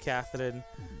version of Catherine.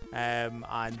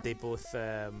 And they both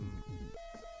are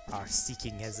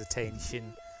seeking his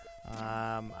attention.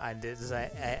 And there's a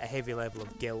heavy level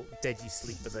of guilt. Did you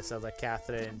sleep with this other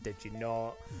Catherine? Did you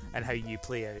not? And how you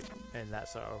play out in that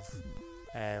sort of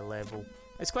level.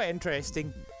 It's quite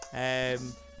interesting. Yeah,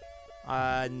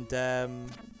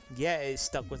 it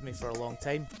stuck with me for a long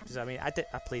time. Because I mean, I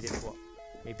played it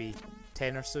maybe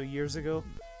 10 or so years ago,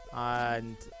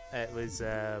 and it was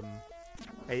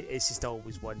it's just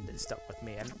always one that stuck with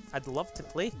me. And I'd love to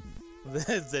play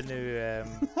the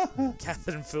new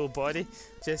Catherine Full Body.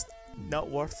 Just not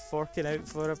worth forking out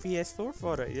for a PS4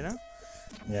 for it, you know?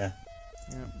 Yeah.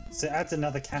 Yeah. So it adds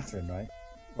another Catherine, right?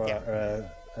 Or Yeah.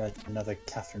 another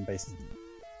Catherine-based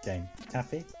game.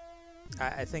 Kathy?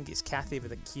 I think it's Kathy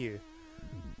with a Q.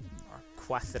 Or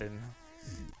Quathrin.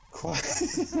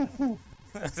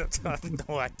 I have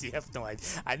no idea. I have no idea.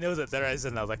 I know that there is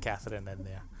another Catherine in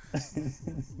there.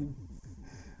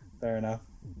 Fair enough.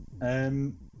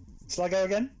 Shall I go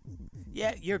again?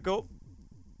 Yeah, your go.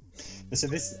 So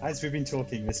this, as we've been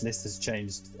talking, this list has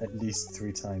changed at least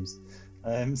 3 times.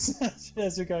 So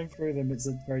as we're going through them, it's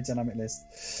a very dynamic list.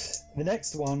 The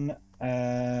next one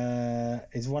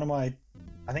is one of my,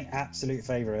 I think, absolute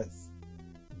favourites,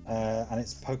 and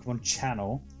it's Pokemon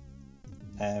Channel.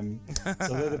 So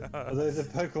although the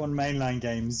Pokemon mainline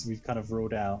games we've kind of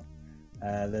ruled out,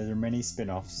 there are many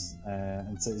spin-offs,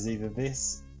 and so it's either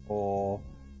this or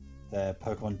the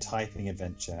Pokemon Typing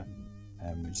Adventure,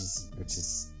 which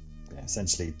is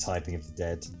essentially Typing of the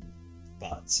Dead,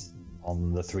 but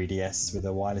on the 3DS with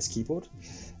a wireless keyboard.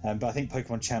 But I think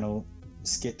Pokemon Channel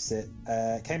skips it.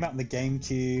 Came out on the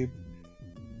GameCube,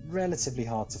 relatively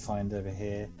hard to find over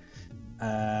here.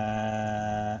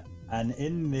 And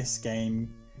in this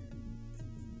game,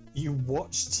 you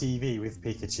watch TV with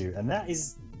Pikachu, and that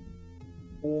is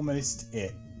almost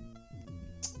it.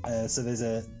 So there's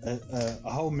a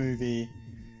whole movie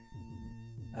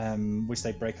which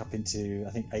they break up into,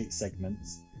 I think, 8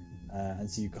 segments, and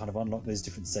so you kind of unlock those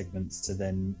different segments to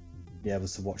then be able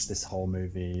to watch this whole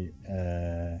movie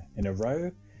in a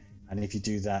row. And if you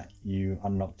do that, you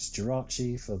unlocked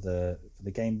Jirachi for the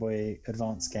Game Boy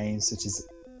Advance games, which is,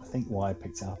 I think, why I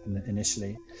picked it up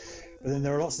initially. But then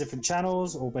there are lots of different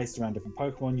channels, all based around different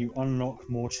Pokemon. You unlock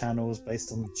more channels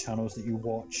based on the channels that you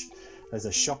watch. There's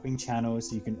a shopping channel,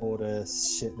 so you can order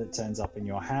shit that turns up in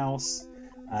your house.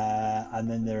 And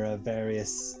then there are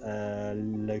various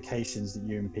locations that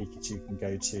you and Pikachu can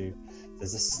go to.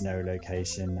 There's a snow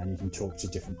location, and you can talk to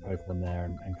different Pokemon there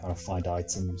and kind of find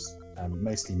items,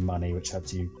 mostly money, which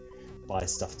helps you buy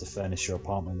stuff to furnish your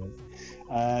apartment with.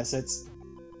 So it's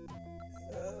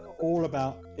all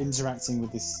about interacting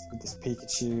with this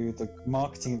Pikachu. The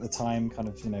marketing at the time kind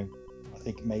of, I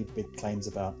think made big claims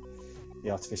about the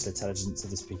artificial intelligence of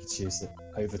this Pikachu, so that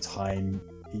over time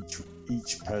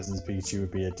each person's Pikachu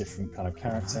would be a different kind of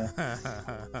character.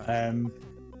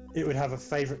 It would have a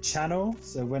favorite channel,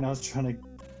 so when I was trying to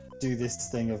do this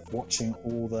thing of watching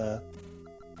all the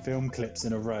film clips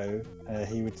in a row,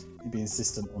 he'd be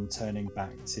insistent on turning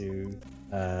back to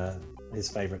his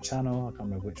favorite channel. I can't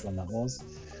remember which one that was.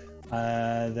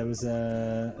 There was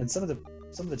and some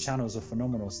of the channels were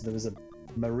phenomenal. So there was a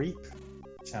Mareep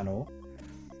channel,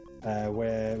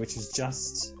 which was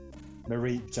just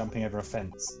Mareep jumping over a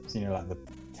fence. So, like the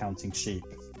counting sheep.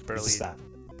 Brilliant. Just that.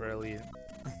 Brilliant.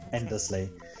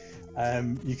 Endlessly.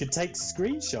 You could take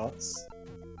screenshots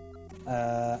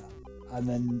and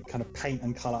then kind of paint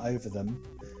and colour over them,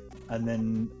 and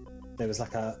then there was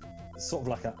like a sort of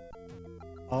like a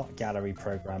art gallery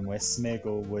program where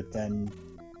Smeargle would then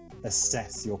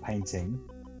assess your painting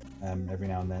every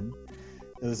now and then.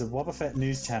 There was a Wobbuffet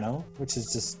news channel, which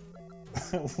is just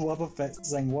Wobbuffet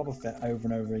saying Wobbuffet over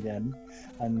and over again,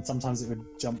 and sometimes it would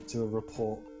jump to a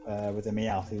report with a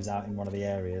Meowth who's out in one of the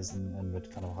areas and would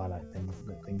kind of highlight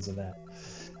things are there.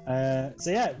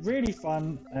 So yeah, really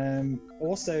fun.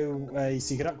 Also,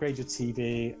 so you could upgrade your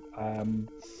TV,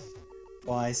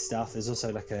 buy stuff. There's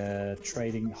also like a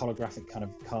trading holographic kind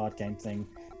of card game thing,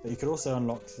 but you could also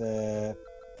unlock the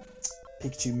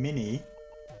Pikachu Mini,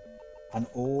 and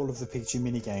all of the Pikachu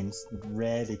Mini games would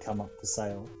rarely come up for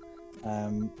sale.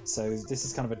 So this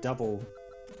is kind of a double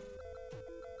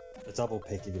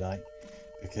pick, if you like,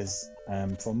 because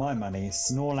for my money,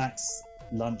 Snorlax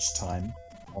Lunchtime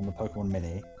on the Pokemon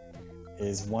Mini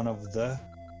is one of the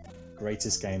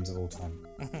greatest games of all time.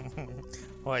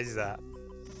 Why is that?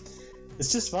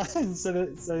 It's just fun.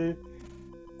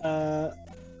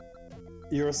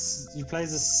 You play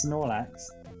as a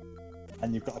Snorlax,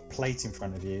 and you've got a plate in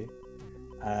front of you,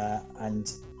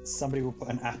 and somebody will put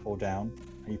an apple down,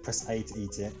 and you press A to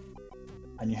eat it,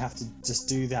 and you have to just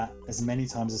do that as many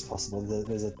times as possible.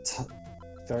 There's a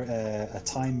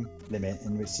time limit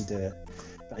in which to do it,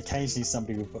 but occasionally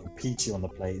somebody will put a Pichu on the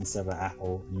plate instead of an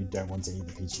apple, and you don't want to eat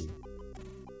the Pichu.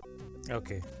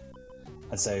 Okay.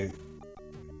 And so,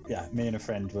 yeah, me and a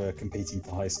friend were competing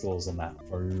for high scores on that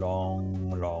for a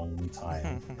long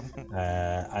time.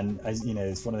 And as you know,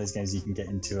 it's one of those games you can get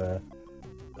into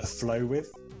a flow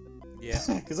with. Yeah.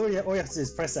 Because all you have to do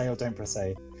is press A or don't press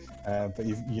A. But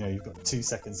you've got 2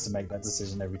 seconds to make that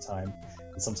decision every time.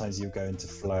 And sometimes you'll go into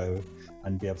flow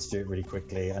and be able to do it really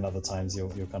quickly, and other times you'll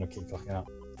kind of keep clocking up.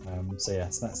 So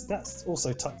that's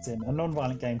also tucked in a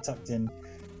non-violent game, tucked in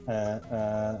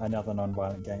another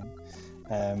non-violent game.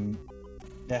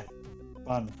 Yeah,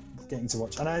 fun getting to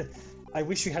watch, and I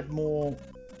wish we had more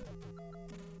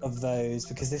of those,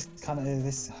 because this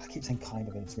I keep saying kind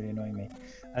of, and it's really annoying me.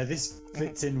 This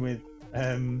fits in with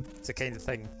It's a kind of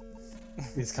thing.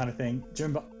 this kind of thing. Do you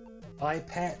remember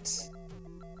iPet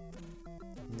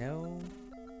No.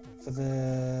 for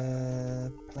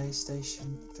the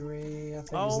PlayStation 3? I think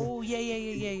Oh, yeah.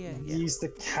 you use the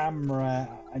camera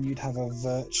and you'd have a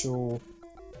virtual.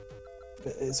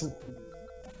 It's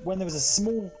when there was a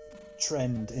small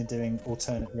trend in doing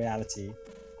alternate reality.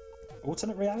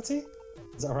 Alternate reality?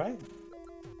 Is that right?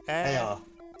 AR.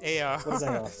 AR. What does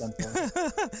AR stand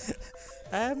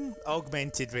for?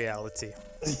 Augmented reality.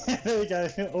 Yeah, there you go.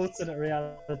 Alternate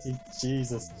reality.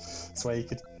 Jesus. That's where you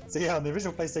could. So yeah, on the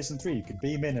original PlayStation 3, you could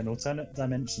beam in an alternate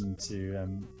dimension to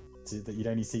that you'd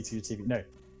only see through your TV. No,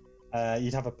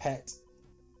 you'd have a pet,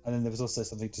 and then there was also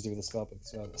something to do with the spellbook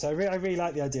as well. So I really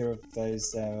like the idea of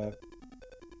those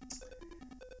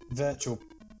virtual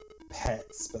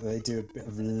pets, but they do a bit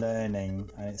of learning,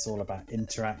 and it's all about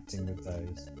interacting with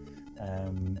those.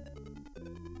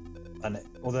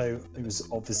 Although it was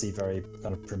obviously very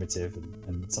kind of primitive,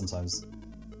 and sometimes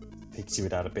Pikachu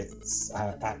would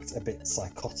act a bit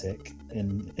psychotic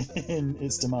in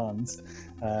its demands.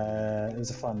 It was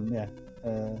a fun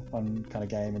kind of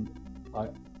game, and I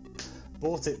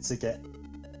bought it to get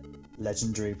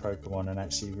legendary Pokemon, and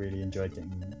actually really enjoyed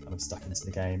getting kind of stuck into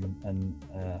the game, and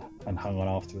hung on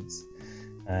afterwards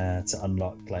to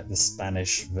unlock like the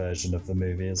Spanish version of the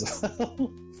movie as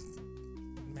well.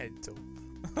 Mental.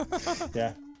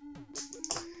 Yeah.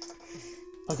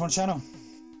 Pokemon Channel.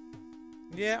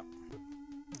 Yeah.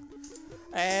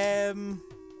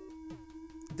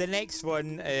 The next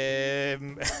one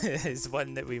is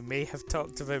one that we may have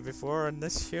talked about before on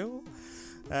this show.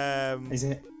 Is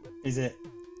it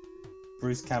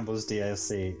Bruce Campbell's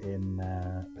DLC in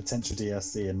potential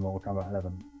DLC in Mortal Kombat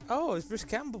 11? Oh, is Bruce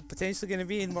Campbell potentially going to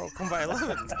be in Mortal Kombat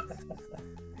 11?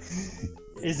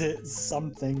 Is it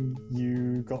something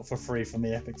you got for free from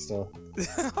the Epic Store?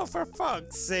 Oh, for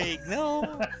fuck's sake,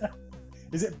 no!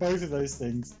 Is it both of those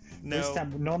things? No. Bruce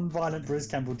Campbell, non-violent Bruce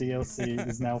Campbell DLC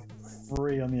is now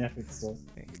free on the Epic Store.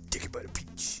 Take it by the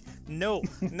peach. No,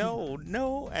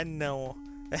 and no.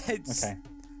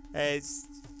 It's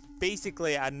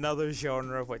basically another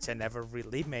genre which I never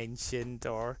really mentioned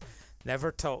or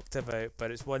never talked about, but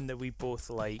it's one that we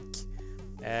both like.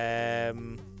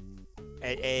 It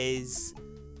is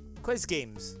quiz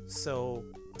games, so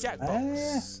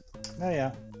Jackbox. Oh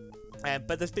yeah.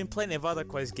 But there's been plenty of other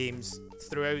quiz games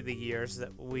throughout the years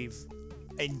that we've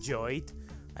enjoyed.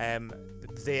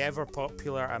 The ever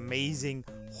popular, amazing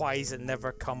Why Is It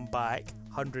Never Come Back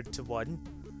 100 to 1.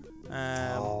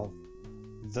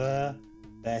 The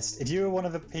best. If you were one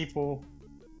of the people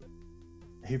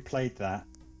who played that,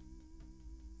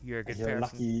 you're a good you're person.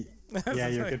 Lucky. Yeah,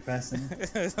 you're a good person.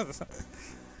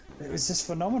 It was just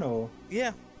phenomenal.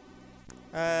 Yeah.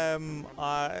 And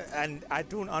I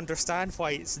don't understand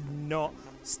why it's not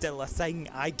still a thing.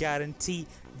 I guarantee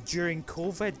during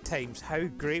COVID times, how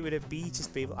great would it be just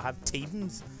to be able to have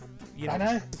teams,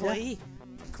 play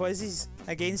quizzes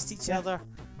against each other.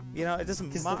 You know, it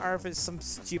doesn't matter if it's some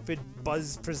stupid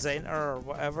buzz presenter or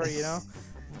whatever. You know,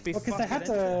 because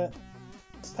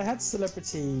they had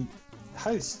celebrity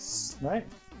hosts, right?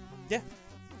 Yeah.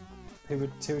 Who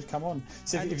would come on?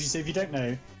 So if you don't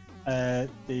know,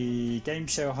 the game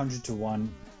show 100 to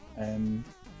 1,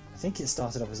 I think it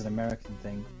started off as an American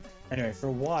thing. Anyway, for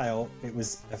a while it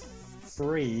was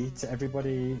free to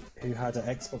everybody who had an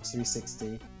Xbox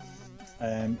 360,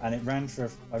 and it ran for.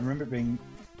 I remember it being,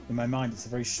 in my mind, it's a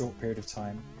very short period of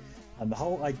time, and the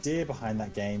whole idea behind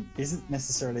that game isn't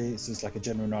necessarily, it's just like a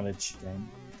general knowledge game,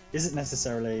 isn't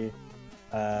necessarily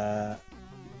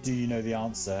do you know the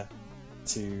answer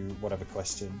to whatever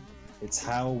question. It's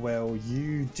how well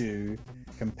you do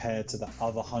compared to the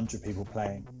other 100 people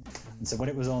playing. And so when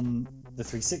it was on the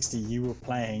 360, you were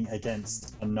playing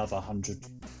against another 100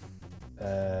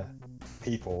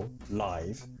 people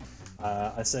live.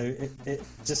 So it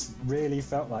just really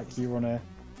felt like you're in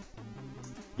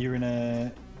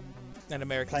an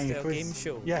American style game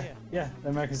show. Yeah, an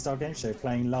American style game show,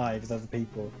 playing live with other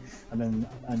people, and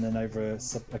then over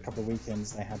a couple of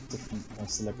weekends they had different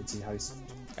celebrity hosts.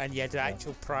 And you had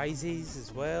actual prizes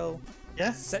as well.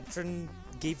 Yeah. Citron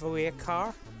gave away a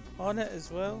car on it as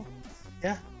well.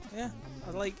 Yeah. Yeah.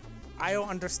 I don't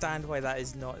understand why that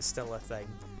is not still a thing,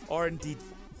 or indeed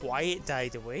why it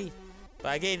died away.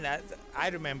 But again, I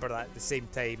remember that at the same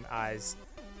time as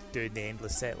doing the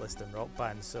endless set list in Rock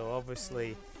Band. So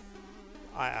obviously,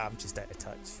 I'm just out of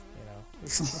touch,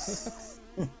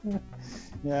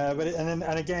 Yeah, but and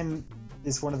again,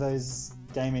 it's one of those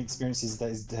gaming experiences that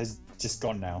has just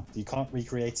gone now. You can't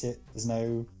recreate it. There's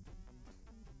no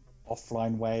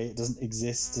offline way. It doesn't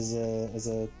exist as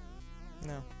a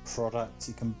no product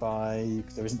you can buy.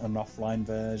 There isn't an offline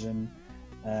version,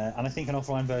 and I think an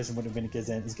offline version would have been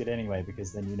as good anyway,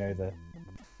 because then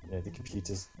the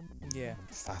computer's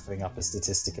faffing up a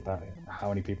statistic about how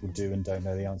many people do and don't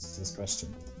know the answer to this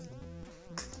question.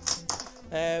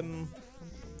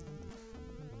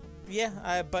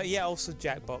 But also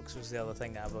Jackbox was the other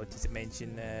thing that I wanted to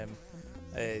mention.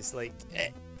 It's like,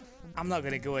 I'm not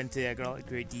going to go into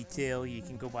great detail. You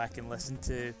can go back and listen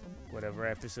to whatever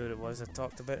episode it was I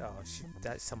talked about.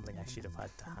 That's something I should have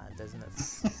had to hand, isn't it?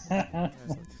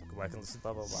 Go back and listen,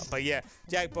 blah, blah, blah. But yeah,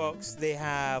 Jackbox, they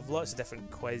have lots of different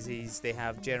quizzes. They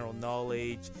have general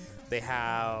knowledge. They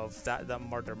have that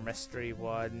murder mystery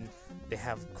one. They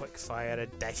have quickfire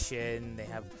edition. They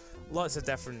have lots of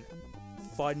different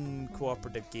fun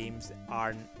cooperative games that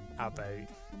aren't about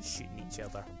shooting each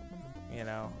other.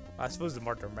 I suppose the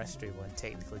murder mystery one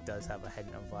technically does have a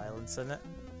hint of violence in it.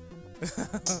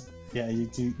 Yeah, you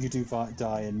do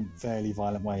die in fairly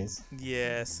violent ways.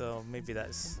 Yeah, so maybe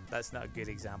that's not a good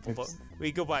example. But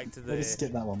we go back to let's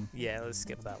skip that one. Yeah, let's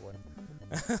skip that one.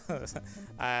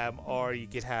 Or you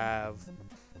could have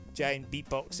giant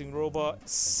beatboxing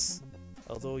robots.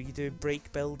 Although you do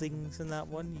break buildings in that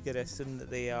one, you gotta assume that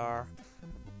they are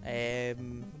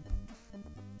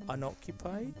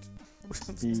unoccupied.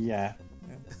 Yeah.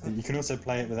 You can also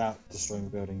play it without destroying the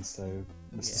buildings, so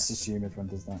let's just assume everyone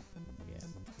does that.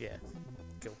 Yeah,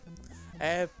 cool.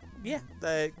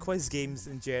 The quiz games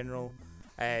in general,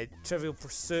 Trivial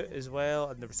Pursuit as well,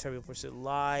 and there was Trivial Pursuit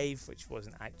Live, which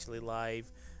wasn't actually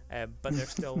live, but they're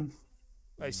still.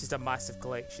 It's just a massive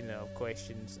collection of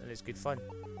questions, and it's good fun.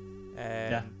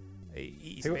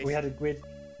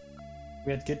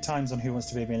 We had good times on Who Wants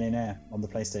to Be a Millionaire on the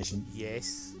PlayStation.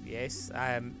 Yes.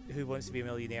 Who Wants to Be a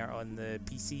Millionaire on the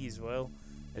PC as well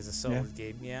is a solid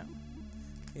game.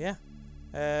 Yeah.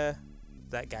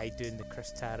 That guy doing the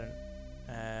Chris Tarrant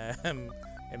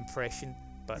impression,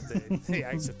 but the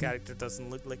actual character doesn't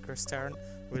look like Chris Tarrant.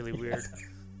 Really weird.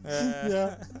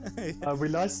 We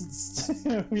licensed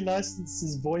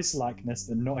his voice likeness,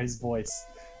 but not his voice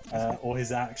or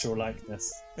his actual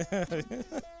likeness.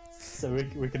 So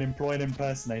we can employ an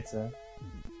impersonator.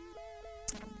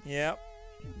 Yeah.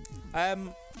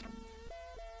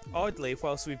 Oddly,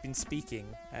 whilst we've been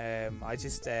speaking, I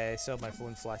just saw my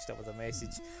phone flashed up with a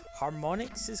message.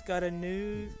 Harmonix has got a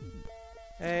new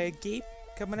game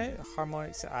coming out.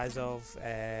 Harmonix, as of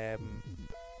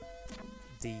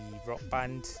the rock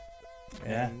band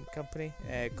company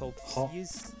called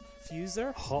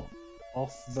Fuser. Hot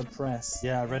off the press.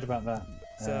 Yeah, I read about that.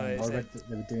 So I read that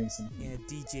they were doing some.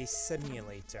 DJ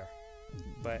Simulator,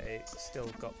 but it's still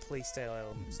got playstyle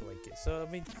elements like it. So I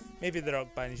mean, maybe the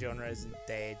rock band genre isn't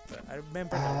dead, but I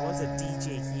remember there was a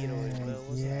DJ Hero as well.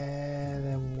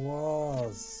 There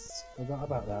was. Forgot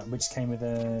about that, which came with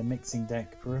a mixing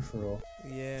deck peripheral.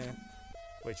 Yeah,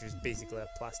 which was basically a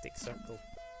plastic circle.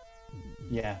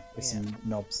 Yeah, with some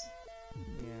knobs.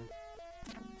 Yeah.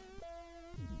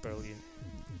 Brilliant.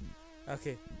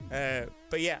 Okay,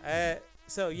 but yeah,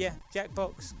 so yeah,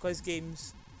 Jackbox, quiz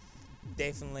games,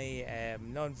 definitely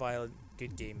non-violent,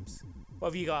 good games. What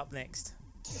have you got up next?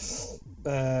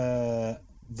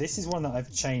 This is one that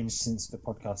I've changed since the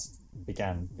podcast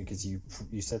began, because you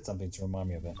said something to remind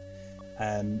me of it.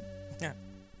 Yeah.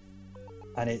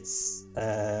 And it's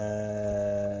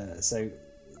so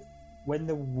when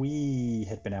the Wii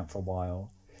had been out for a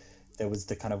while, there was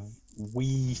the kind of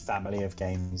Wii family of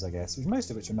games, I guess, most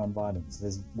of which are non-violent. So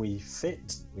there's Wii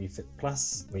Fit, Wii Fit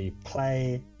Plus, Wii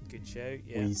Play, good show,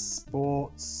 yeah. Wii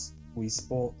Sports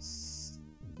Plus,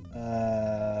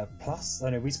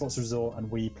 Wii Sports Resort, and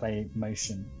Wii Play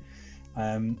Motion.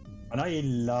 And I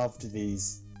loved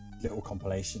these little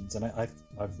compilations, and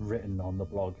I've written on the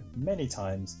blog many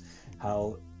times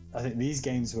how I think these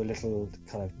games were little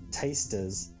kind of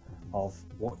tasters of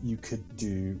what you could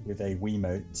do with a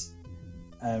Wiimote.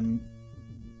 And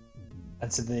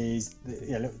so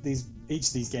each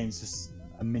of these games was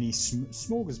a mini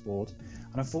smorgasbord,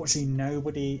 and unfortunately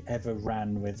nobody ever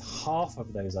ran with half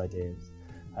of those ideas.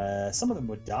 Some of them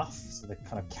were duff, so the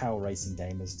kind of cow racing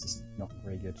game was just not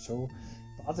very good at all,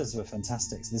 but others were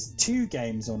fantastic. So there's 2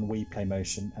 games on Wii Play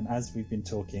Motion, and as we've been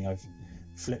talking, I've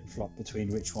flip-flopped between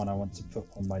which one I want to put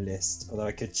on my list, although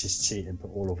I could just cheat and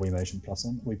put all of Wii Motion Plus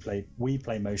on. Wii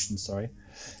Play Motion, sorry.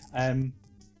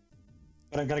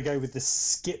 But I'm going to go with the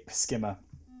Skip Skimmer.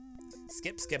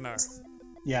 Skip Skimmer.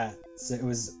 Yeah, so it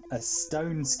was a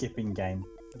stone skipping game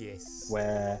Yes.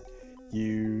 where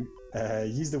you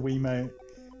use the Wiimote.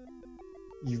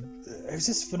 It was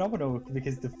just phenomenal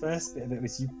because the first bit of it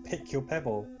was you pick your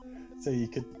pebble, so you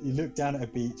look down at a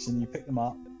beach and you pick them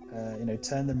up,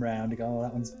 turn them round. You go, oh,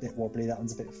 that one's a bit wobbly, that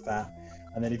one's a bit fat,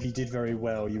 and then if you did very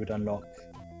well, you would unlock.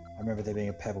 I remember there being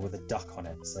a pebble with a duck on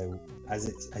it, so as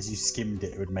you skimmed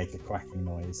it, it would make a cracking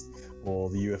noise, or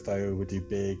the UFO would do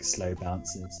big slow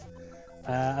bounces.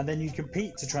 And then you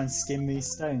compete to try and skim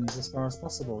these stones as far as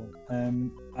possible.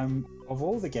 Of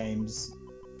all the games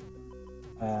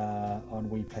on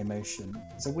Wii Play Motion,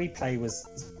 so Wii Play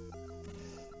was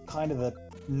kind of the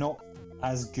not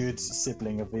as good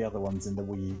sibling of the other ones in the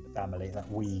Wii family, that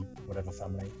Wii whatever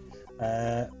family.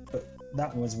 But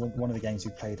that was one of the games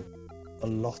we played a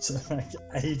lot, like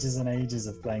ages and ages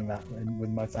of playing that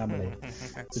with my family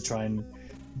to try and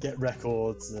get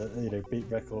records, beat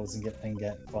records and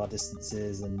get far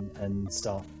distances and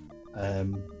start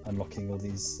unlocking all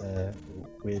these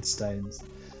weird stones.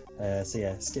 So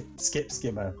yeah, Skip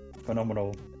Skimmer,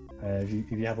 phenomenal.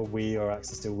 If you have a Wii or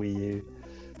access to a Wii U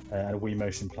and a Wii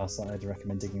Motion Plus, I'd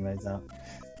recommend digging those out.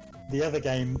 The other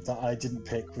game that I didn't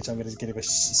pick, which I'm going to give a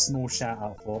small shout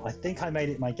out for, I think I made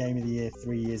it my game of the year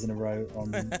 3 years in a row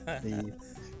on the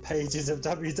pages of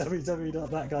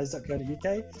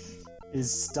www.thatguys.co.uk,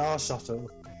 is Star Shuttle.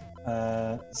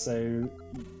 So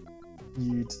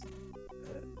you'd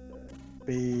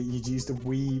use the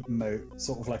Wiimote,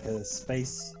 sort of like a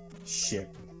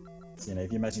spaceship. So,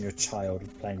 if you imagine you're a child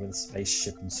playing with a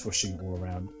spaceship and swooshing all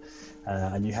around,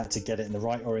 and you had to get it in the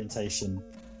right orientation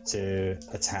to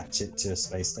attach it to a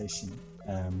space station.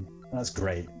 That's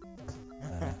great.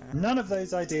 None of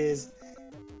those ideas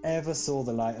ever saw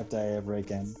the light of day ever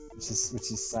again, which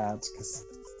is sad, because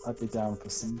I'd be down for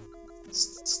some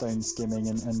stone skimming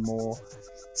and more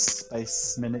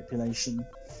space manipulation.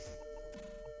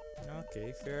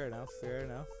 Okay, fair enough.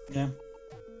 Yeah.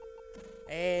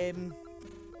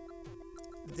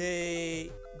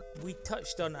 We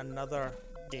touched on another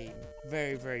game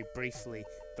very, very briefly,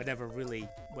 but never really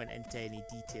went into any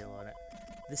detail on it.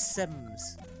 The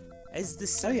Sims. Is The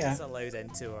Sims allowed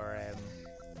into our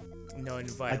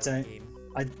non-violent game?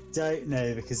 I don't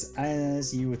know, because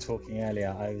as you were talking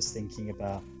earlier, I was thinking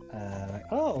about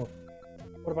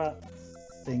what about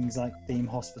things like Theme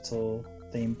Hospital,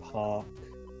 Theme Park,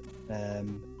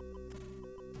 and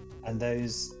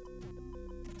those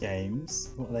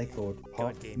games. What are they called?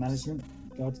 Park God management?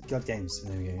 God Games.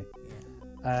 There we go.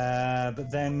 Yeah. But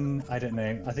then I don't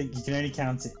know. I think you can only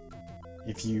count it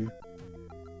if you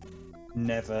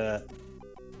never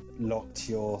locked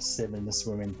your sim in the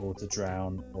swimming pool to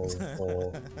drown, or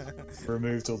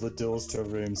removed all the doors to a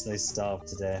room so they starved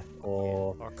to death,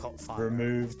 or caught fire.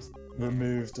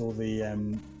 removed all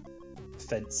the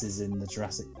fences in the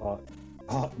Jurassic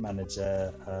Park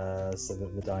manager so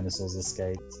that the dinosaurs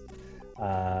escaped.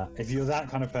 If you're that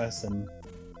kind of person,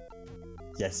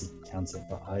 yes, you can count it,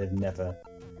 but I have never.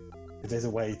 If there's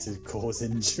a way to cause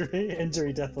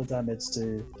injury, death, or damage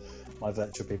to my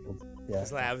virtual people, yeah.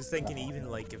 It's like, I was thinking, even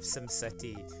like if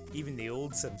SimCity, even the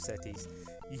old SimCities,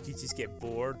 you could just get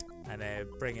bored and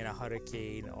bring in a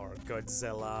hurricane or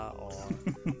Godzilla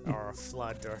or a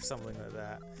flood or something like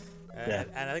that.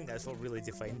 And I think that's what really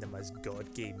defined them as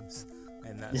God games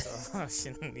in that sort of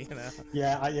fashion,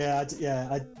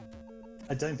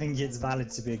 I don't think it's valid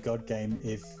to be a God game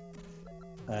if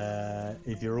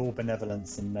you're all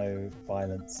benevolence and no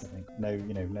violence. I think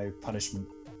no punishment,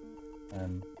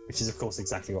 which is of course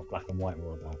exactly what Black and White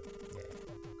were about.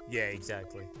 Yeah,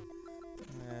 exactly.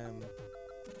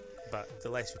 But the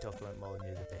less we talk about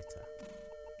Molyneux, the better.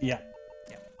 Yeah.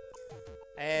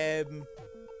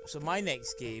 So my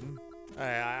next game,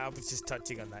 I was just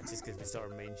touching on that just because we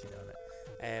started mentioning on it.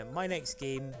 My next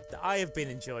game that I have been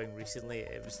enjoying recently,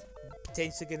 it was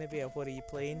potentially going to be a What Are You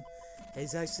Playing,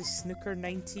 is actually Snooker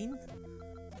 19.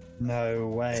 No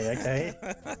way. Okay.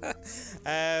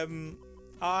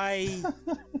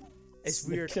 It's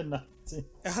weird. So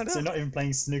you're not even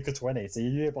playing Snooker 20, so you're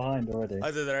a year behind already.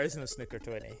 Although there is no Snooker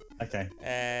 20. Okay.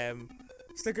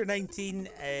 Snooker 19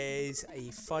 is a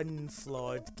fun,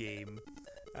 flawed game.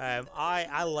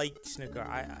 I like snooker.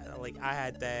 I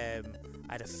had a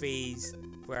phase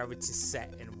where I would just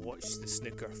sit and watch the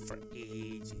snooker for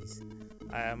ages,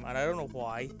 and I don't know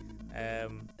why,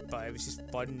 but it was just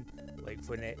fun. Like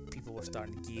when people were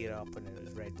starting to gear up, and it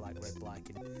was red black,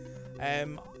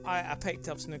 and I picked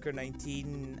up Snooker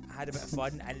 19, had a bit of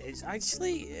fun, and it's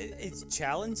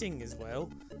challenging as well.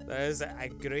 There is a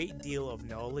great deal of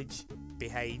knowledge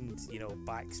behind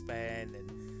backspin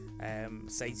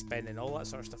and side spin and all that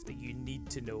sort of stuff that you need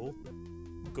to know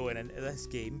going into this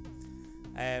game.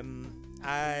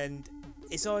 And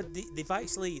it's odd, they've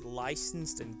actually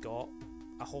licensed and got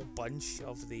a whole bunch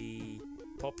of the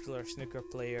popular snooker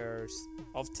players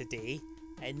of today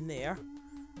in there.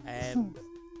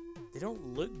 They don't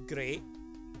look great.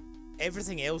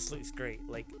 Everything else looks great.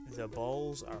 Like, the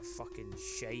balls are fucking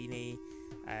shiny.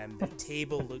 The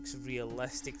table looks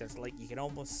realistic. There's like, you can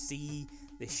almost see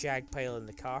the shag pile in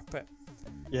the carpet.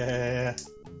 Yeah.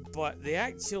 But the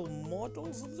actual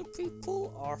models of the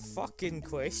people are fucking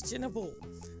questionable.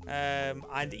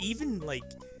 And even like,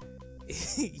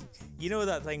 you know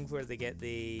that thing where they get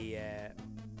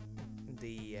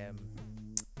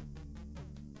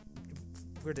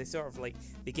where they sort of like,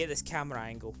 they get this camera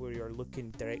angle where you're looking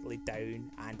directly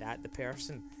down and at the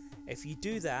person. If you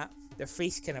do that, their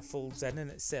face kind of folds in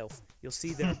itself. You'll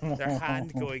see their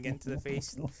hand going into the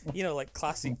face. You know, like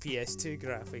classic PS2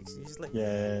 graphics. You're just like,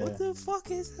 what the fuck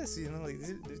is this? You know, like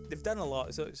they've done a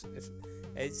lot. So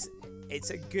it's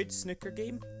a good snooker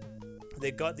game.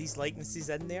 They've got these likenesses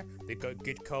in there. They've got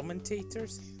good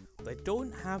commentators. They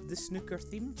don't have the snooker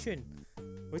theme tune,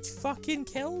 which fucking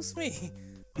kills me.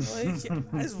 Like,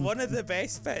 it's one of the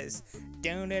best bits.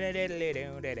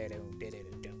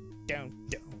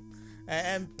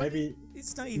 Maybe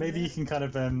it's not even. Maybe you can kind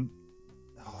of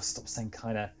stop saying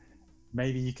kind of.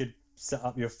 Maybe you could set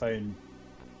up your phone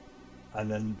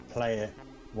and then play it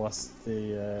whilst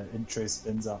the intro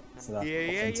spins up. So that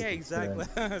exactly.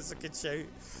 That's a good shout.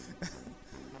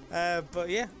 But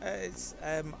yeah, it's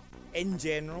in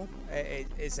general,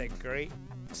 it's a great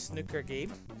snooker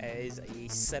game. It is a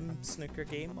sim snooker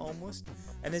game almost,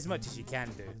 and as much as you can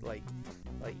do, like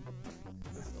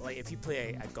if you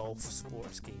play a golf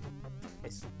sports game,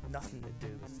 it's nothing to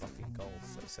do with fucking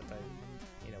golf. It's about,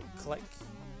 you know, click,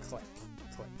 click,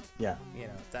 click. Yeah. You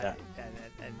know that,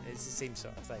 and it's the same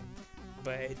sort of thing,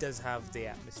 but it does have the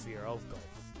atmosphere of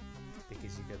golf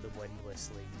because you got the wind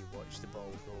whistling, you watch the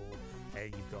ball go,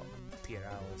 and you've got Pierre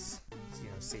Alice, you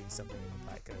know, saying something in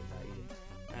the background at you.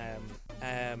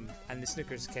 And the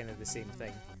snooker's kind of the same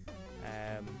thing,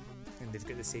 and they've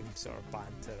got the same sort of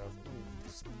banter of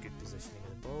some good positioning of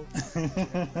the ball,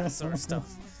 that sort of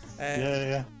stuff.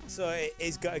 So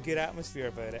it's got a good atmosphere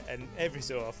about it, and every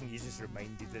so often you're just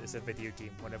reminded that it's a video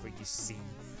game whenever you see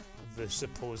the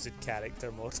supposed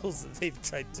character models that they've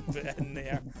tried to put in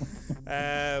there.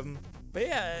 But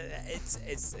yeah,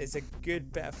 it's a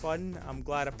good bit of fun. I'm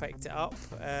glad I picked it up.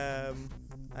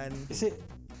 And is it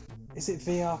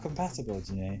VR compatible?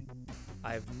 Do you know?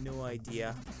 I have no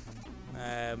idea.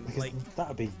 Like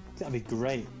that'd be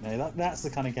great. No, that's the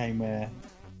kind of game where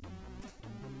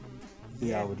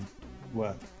VR would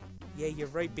work. Yeah, you're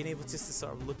right. Being able just to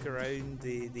sort of look around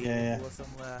the oval or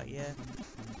something like that. Yeah,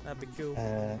 that'd be cool.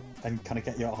 And kind of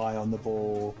get your eye on the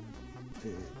ball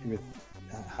with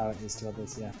how it is to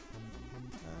others. Yeah.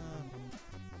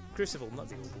 Crucible, not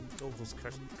the oval. The oval's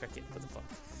cricket. What the fuck?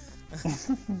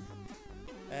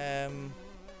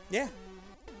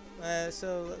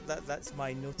 So that's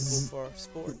my notable for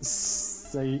sports.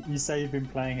 So you say you've been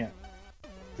playing it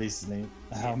recently.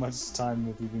 How much time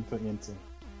have you been putting into?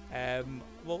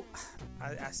 Well,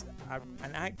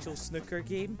 an actual snooker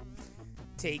game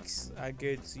takes a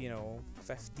good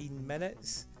 15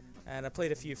 minutes, and I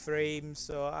played a few frames,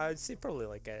 so I'd say probably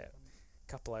like a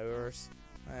couple hours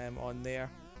on there.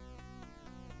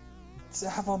 Does it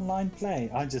have online play?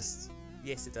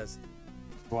 Yes, it does.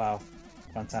 Wow,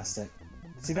 fantastic.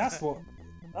 See, that's what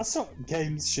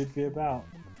games should be about,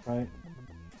 right?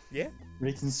 Yeah.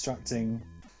 Reconstructing,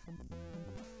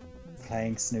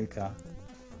 playing snooker.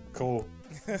 Cool.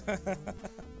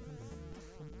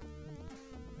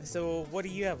 So, what do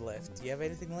you have left? Do you have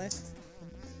anything left?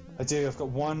 I do. I've got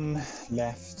one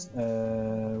left.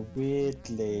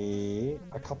 Weirdly,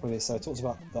 a couple of this. So I talked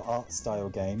about the art style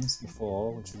games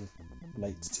before, which was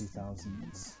late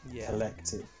 2000s,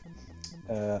 Collective.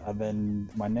 And then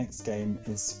my next game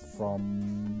is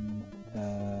from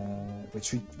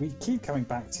which we keep coming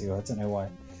back to. I don't know why.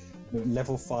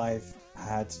 Level 5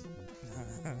 had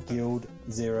Guild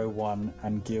 01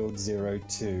 and Guild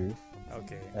 02.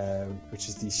 Okay. Which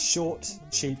is these short,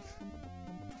 cheap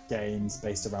games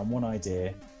based around one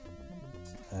idea.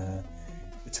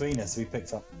 Between us, we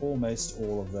picked up almost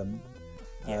all of them.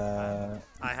 Yeah,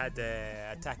 I had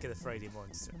Attack of the Friday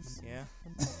Monsters. Yeah.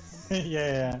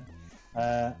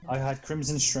 I had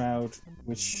Crimson Shroud,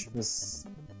 which was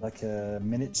like a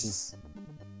miniatures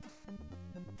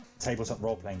tabletop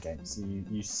role-playing game. So you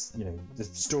know the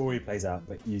story plays out,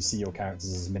 but you see your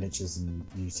characters as miniatures, and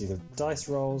you see the dice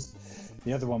rolls.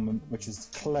 The other one, which was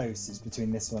close, it's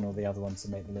between this one or the other one to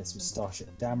make the list, was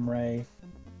Starship Damray,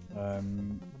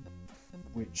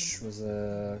 which was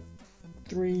a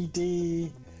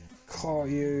 3D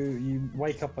you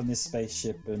wake up on this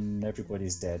spaceship and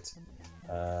everybody's dead.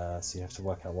 So you have to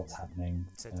work out what's happening.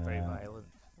 Sounds very violent.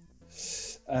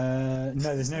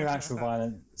 No, there's no actual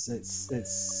violence.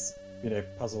 It's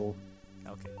puzzle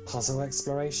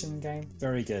exploration game.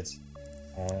 Very good.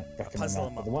 Recommend puzzle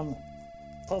that. 'em up. The one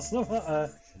puzzle 'em up,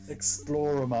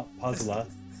 explore 'em up puzzler.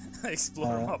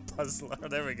 Explore up puzzler.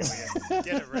 There we go. Yeah.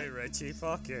 Get it right, Richie.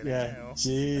 Fuck it. Yeah, Now.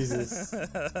 Jesus.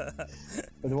 But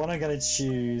the one I'm going to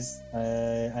choose,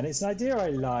 and it's an idea I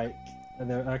like. And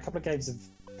there are a couple of games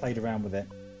I've played around with it.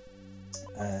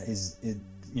 Is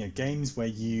games where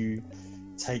you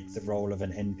take the role of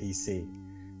an NPC.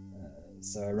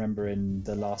 So I remember in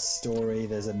The Last Story,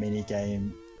 there's a mini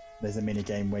game. There's a mini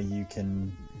game where you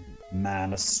can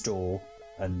man a store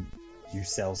and you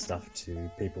sell stuff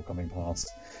to people coming past.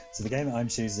 So the game that I'm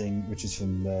choosing, which is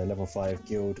from the Level 5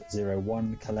 Guild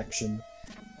 01 collection,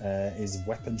 is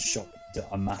Weapon Shop de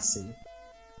Amacy.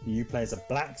 You play as a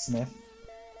blacksmith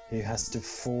who has to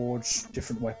forge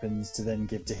different weapons to then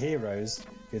give to heroes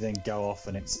who then go off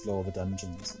and explore the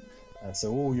dungeons.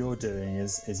 So all you're doing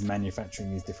is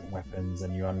manufacturing these different weapons,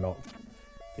 and you unlock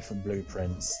different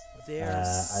blueprints.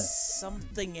 There's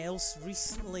something else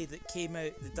recently that came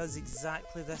out that does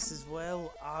exactly this as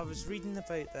well. I was reading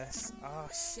about this. Oh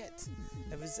shit!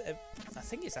 I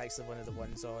think it's actually one of the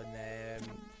ones on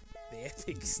the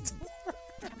Epic Store.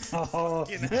 Oh,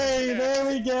 hey, there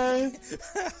we go!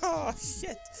 Oh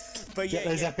shit! But Get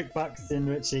those epic bucks in,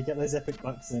 Richie. Get those epic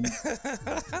bucks in.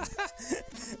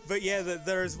 But yeah,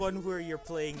 there's one where you're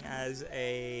playing as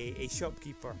a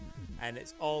shopkeeper, and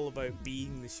it's all about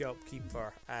being the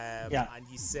shopkeeper. And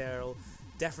you sell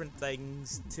different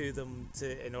things to them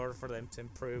in order for them to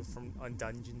improve on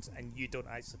dungeons, and you don't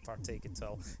actually partake at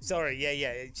all. Sorry,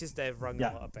 it just rung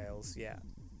a lot of bells.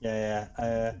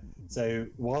 So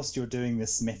whilst you're doing the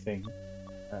smithing,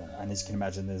 and as you can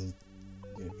imagine, there's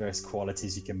various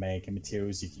qualities you can make and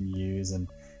materials you can use, and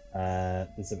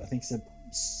there's I think it's a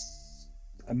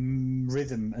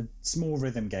small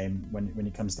rhythm game when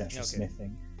it comes to actual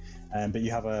smithing. But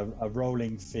you have a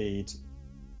rolling feed,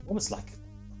 almost like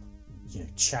a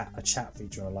chat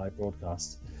feature on a live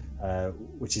broadcast,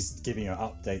 which is giving you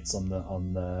updates on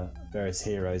the various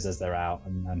heroes as they're out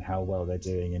and how well they're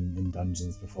doing in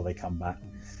dungeons before they come back.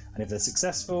 And if they're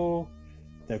successful,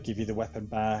 they'll give you the weapon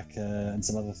back and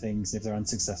some other things. If they're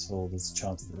unsuccessful, there's a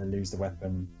chance that they lose the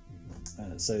weapon.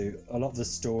 So a lot of the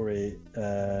story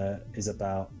is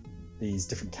about these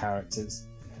different characters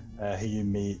who you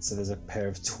meet. So there's a pair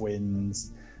of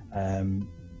twins.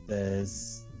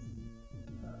 There's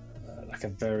like a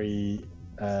very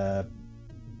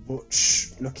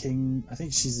butch-looking. I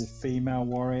think she's a female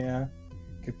warrior.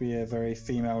 Could be a very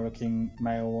female-looking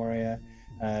male warrior.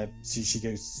 So she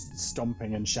goes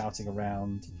stomping and shouting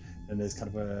around. And there's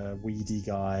kind of a weedy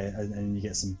guy, and you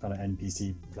get some kind of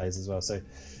NPC players as well. So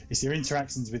it's your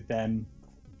interactions with them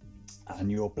and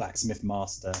your blacksmith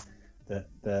master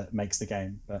that makes the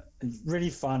game. But it's really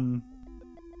fun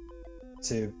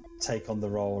to take on the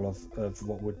role of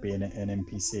what would be an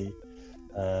NPC.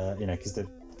 Because the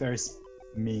various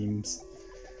memes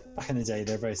back in the day,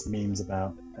 there are various memes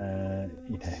about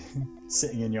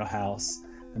sitting in your house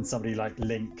and somebody like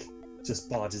Link just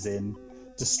barges in,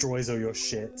 destroys all your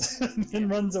shit, and then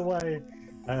runs away.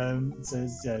 So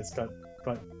it's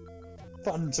quite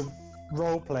fun to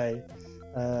role play.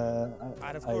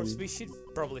 And of course, we should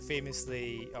probably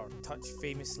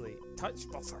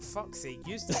but for fuck's sake,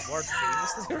 use the word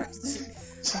famously.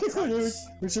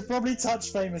 We should probably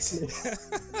touch famously.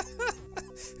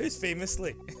 Who's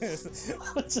famously?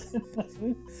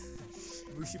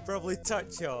 We should probably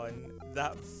touch on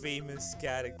that famous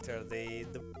character, the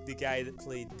guy that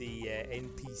played the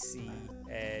NPC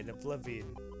in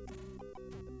Oblivion,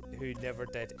 who never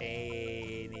did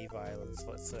any violence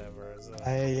whatsoever. So.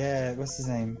 What's his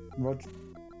name?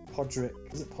 Podrick.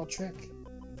 Is it Podrick?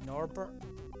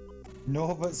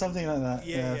 Norbert, something like that.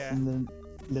 Yeah. From the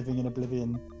Living in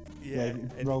Oblivion. Yeah.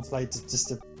 Role played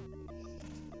just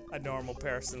a normal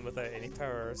person without any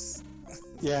powers.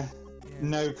 Yeah.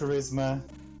 No charisma.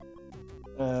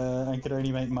 And could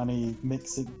only make money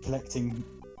collecting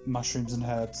mushrooms and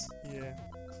herbs. Yeah.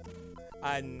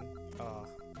 And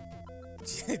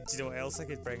do you know what else I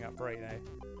could bring up right now?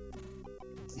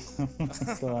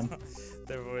 Go on.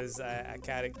 There was a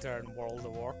character in World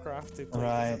of Warcraft who played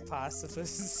as a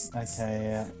pacifist.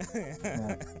 Okay,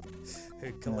 yeah.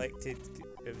 Who collected.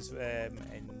 It was in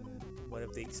one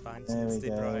of the expansions they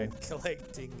brought in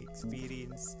collecting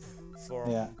experience for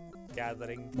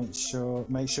gathering.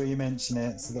 Make sure you mention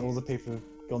it so that all the people who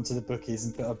gone to the bookies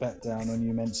and put a bet down on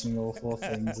you mentioning all 4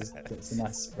 things. It's a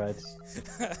nice spread.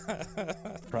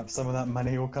 Perhaps some of that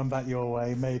money will come back your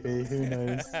way, maybe, who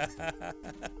knows.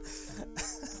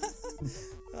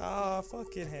 Oh,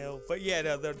 fucking hell. But yeah,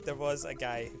 no, there was a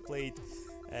guy who played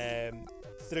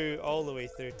all the way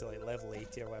through to like level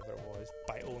 80 or whatever it was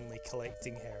by only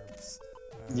collecting herbs.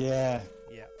 Yeah.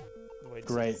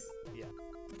 Great.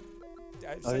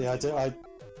 Oh yeah, I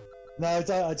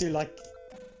do like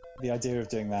the idea of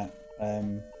doing that,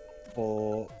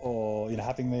 or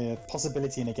having the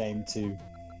possibility in a game to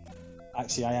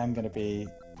actually I am going to be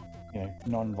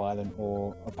non-violent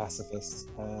or a pacifist,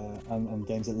 and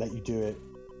games that let you do it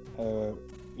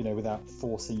without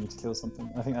forcing you to kill something.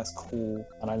 I think that's cool,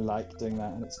 and I like doing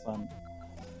that, and it's fun.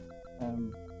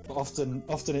 But often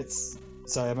it's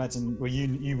so. I imagine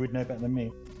you would know better than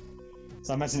me.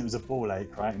 So I imagine it was a ball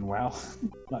ache, right? And WoW,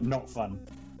 like not fun.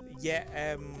 Yeah,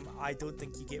 I don't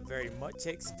think you get very much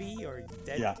XP, or you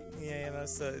did. Yeah.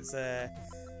 So it's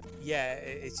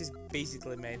it's just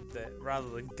basically meant that rather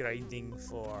than grinding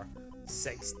for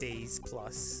 6 days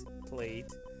plus played,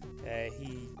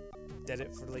 he did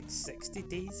it for like 60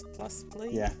 days plus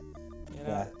played. Yeah.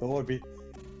 Yeah. But what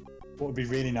would be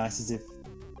really nice is if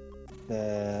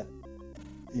the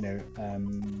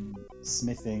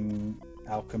smithing,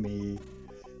 alchemy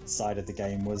side of the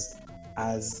game was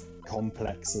as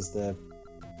complex as the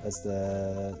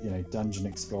dungeon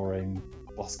exploring,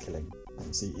 boss killing.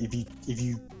 Obviously, if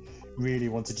you really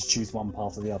wanted to choose one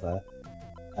path or the other,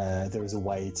 there was a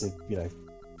way to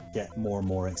get more and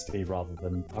more XP rather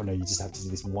than you just have to do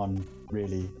this one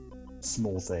really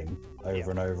small thing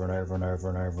over and over and over and over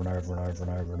and over and over and over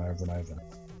and over and over and over.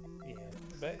 Yeah,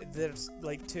 but there's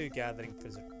like 2 gathering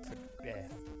excuse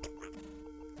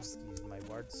my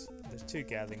words. There's 2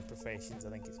 gathering professions.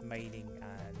 I think it's mining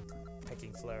and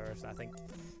picking flowers. I think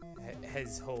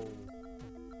his whole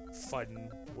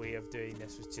fun way of doing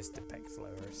this was just to pick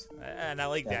flowers, and I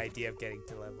like the idea of getting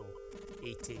to level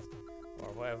 80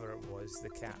 or whatever it was, the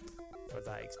cap for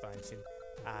that expansion,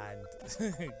 and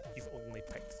you've only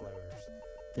picked flowers.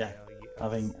 Yeah,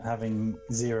 having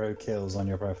 0 kills on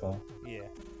your profile. Yeah.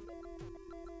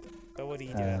 But what do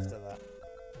you do after that?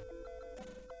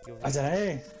 I don't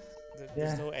know.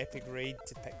 There's no epic raid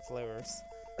to pick flowers.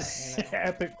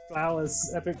 Epic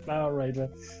flower raider.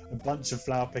 A bunch of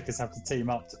flower pickers have to team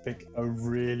up to pick a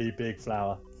really big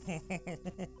flower.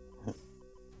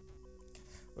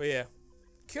 Well, yeah.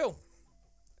 Cool.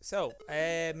 So,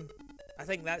 I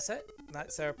think that's it.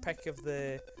 That's our pick of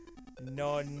the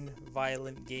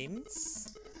non-violent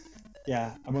games.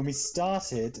 Yeah, and when we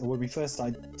first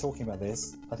started talking about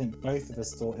this, I think both of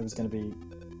us thought it was going to be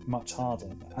much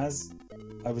harder. But as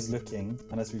I was looking,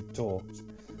 and as we've talked,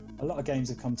 a lot of games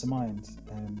have come to mind.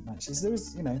 Actually, so there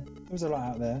was a lot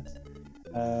out there.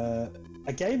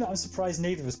 A game that I'm surprised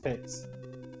neither of us picked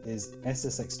is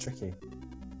SSX Tricky.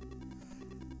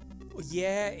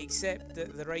 Yeah, except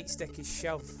that the right stick is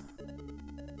shove.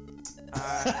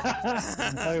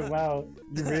 Oh wow,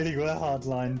 you really were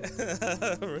hardline.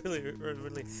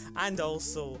 really. And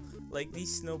also, like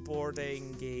these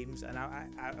snowboarding games, and I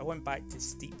went back to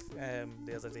Steep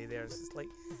the other day. There's like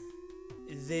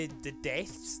the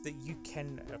deaths that you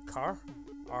can occur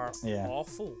are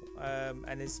awful.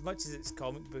 And as much as it's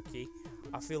comic booky,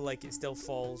 I feel like it still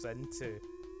falls into,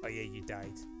 oh yeah, you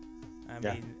died. I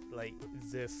mean, like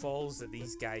the falls that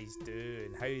these guys do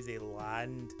and how they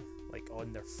land, like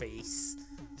on their face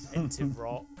into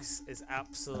rocks, is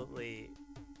absolutely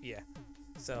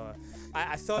So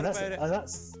I thought about it.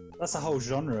 That's a whole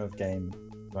genre of game,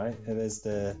 right? There's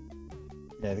the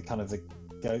kind of the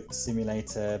goat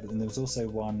simulator, but then there was also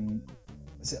one.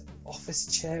 Was it Office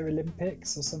Chair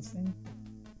Olympics or something?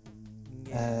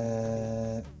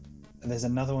 Yeah. There's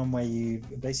another one where you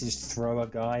basically just throw a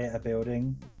guy at a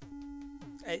building.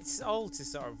 It's all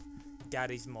just sort of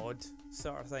Gary's Mod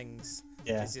sort of things.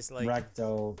 Yeah, it's just like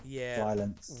ragdoll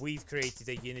violence. We've created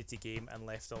a Unity game and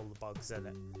left all the bugs in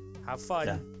it. Have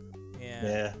fun.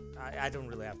 Yeah. I don't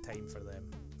really have time for them.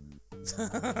 just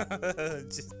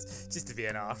to be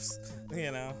an arse, But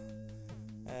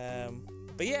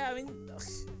yeah, I mean,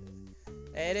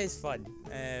 it is fun.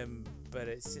 But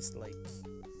it's just like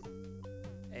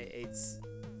it's.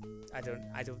 I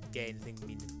don't get anything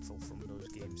meaningful from those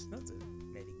games. Not that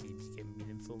many games you get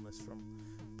meaningfulness from,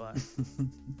 but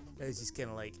it's just kind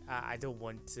of like I don't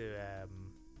want to.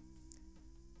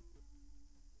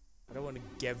 I don't want to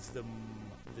give them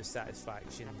the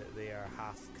satisfaction that they are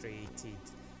half-created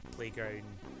playground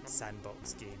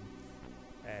sandbox game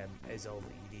is all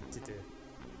that you need to do.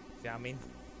 You know what I mean?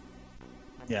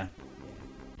 Yeah.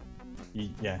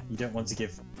 You don't want to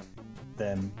give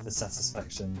them the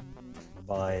satisfaction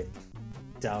by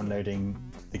downloading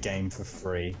the game for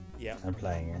free Yeah. and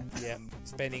playing it. Yeah.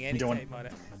 Spending any don't time on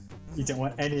it. You don't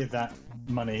want any of that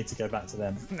money to go back to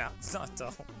them. No, not at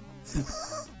all.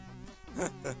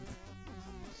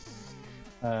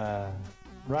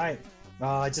 Right.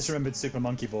 Oh, I just remembered Super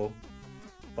Monkey Ball.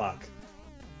 Fuck.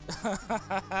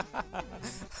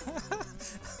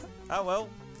 Oh well.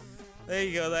 There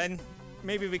you go then.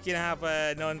 Maybe we can have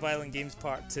a non-violent games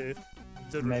part 2.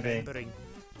 The Maybe. remembering.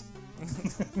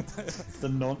 the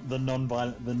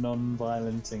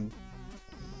non-violenting.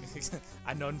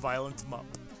 A non-violent mup.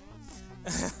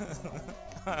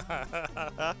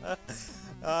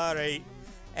 Alright.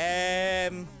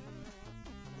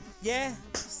 Yeah.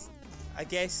 I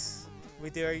guess we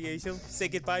do our usual. Say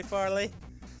goodbye, Farley.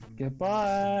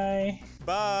 Goodbye.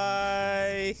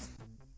 Bye.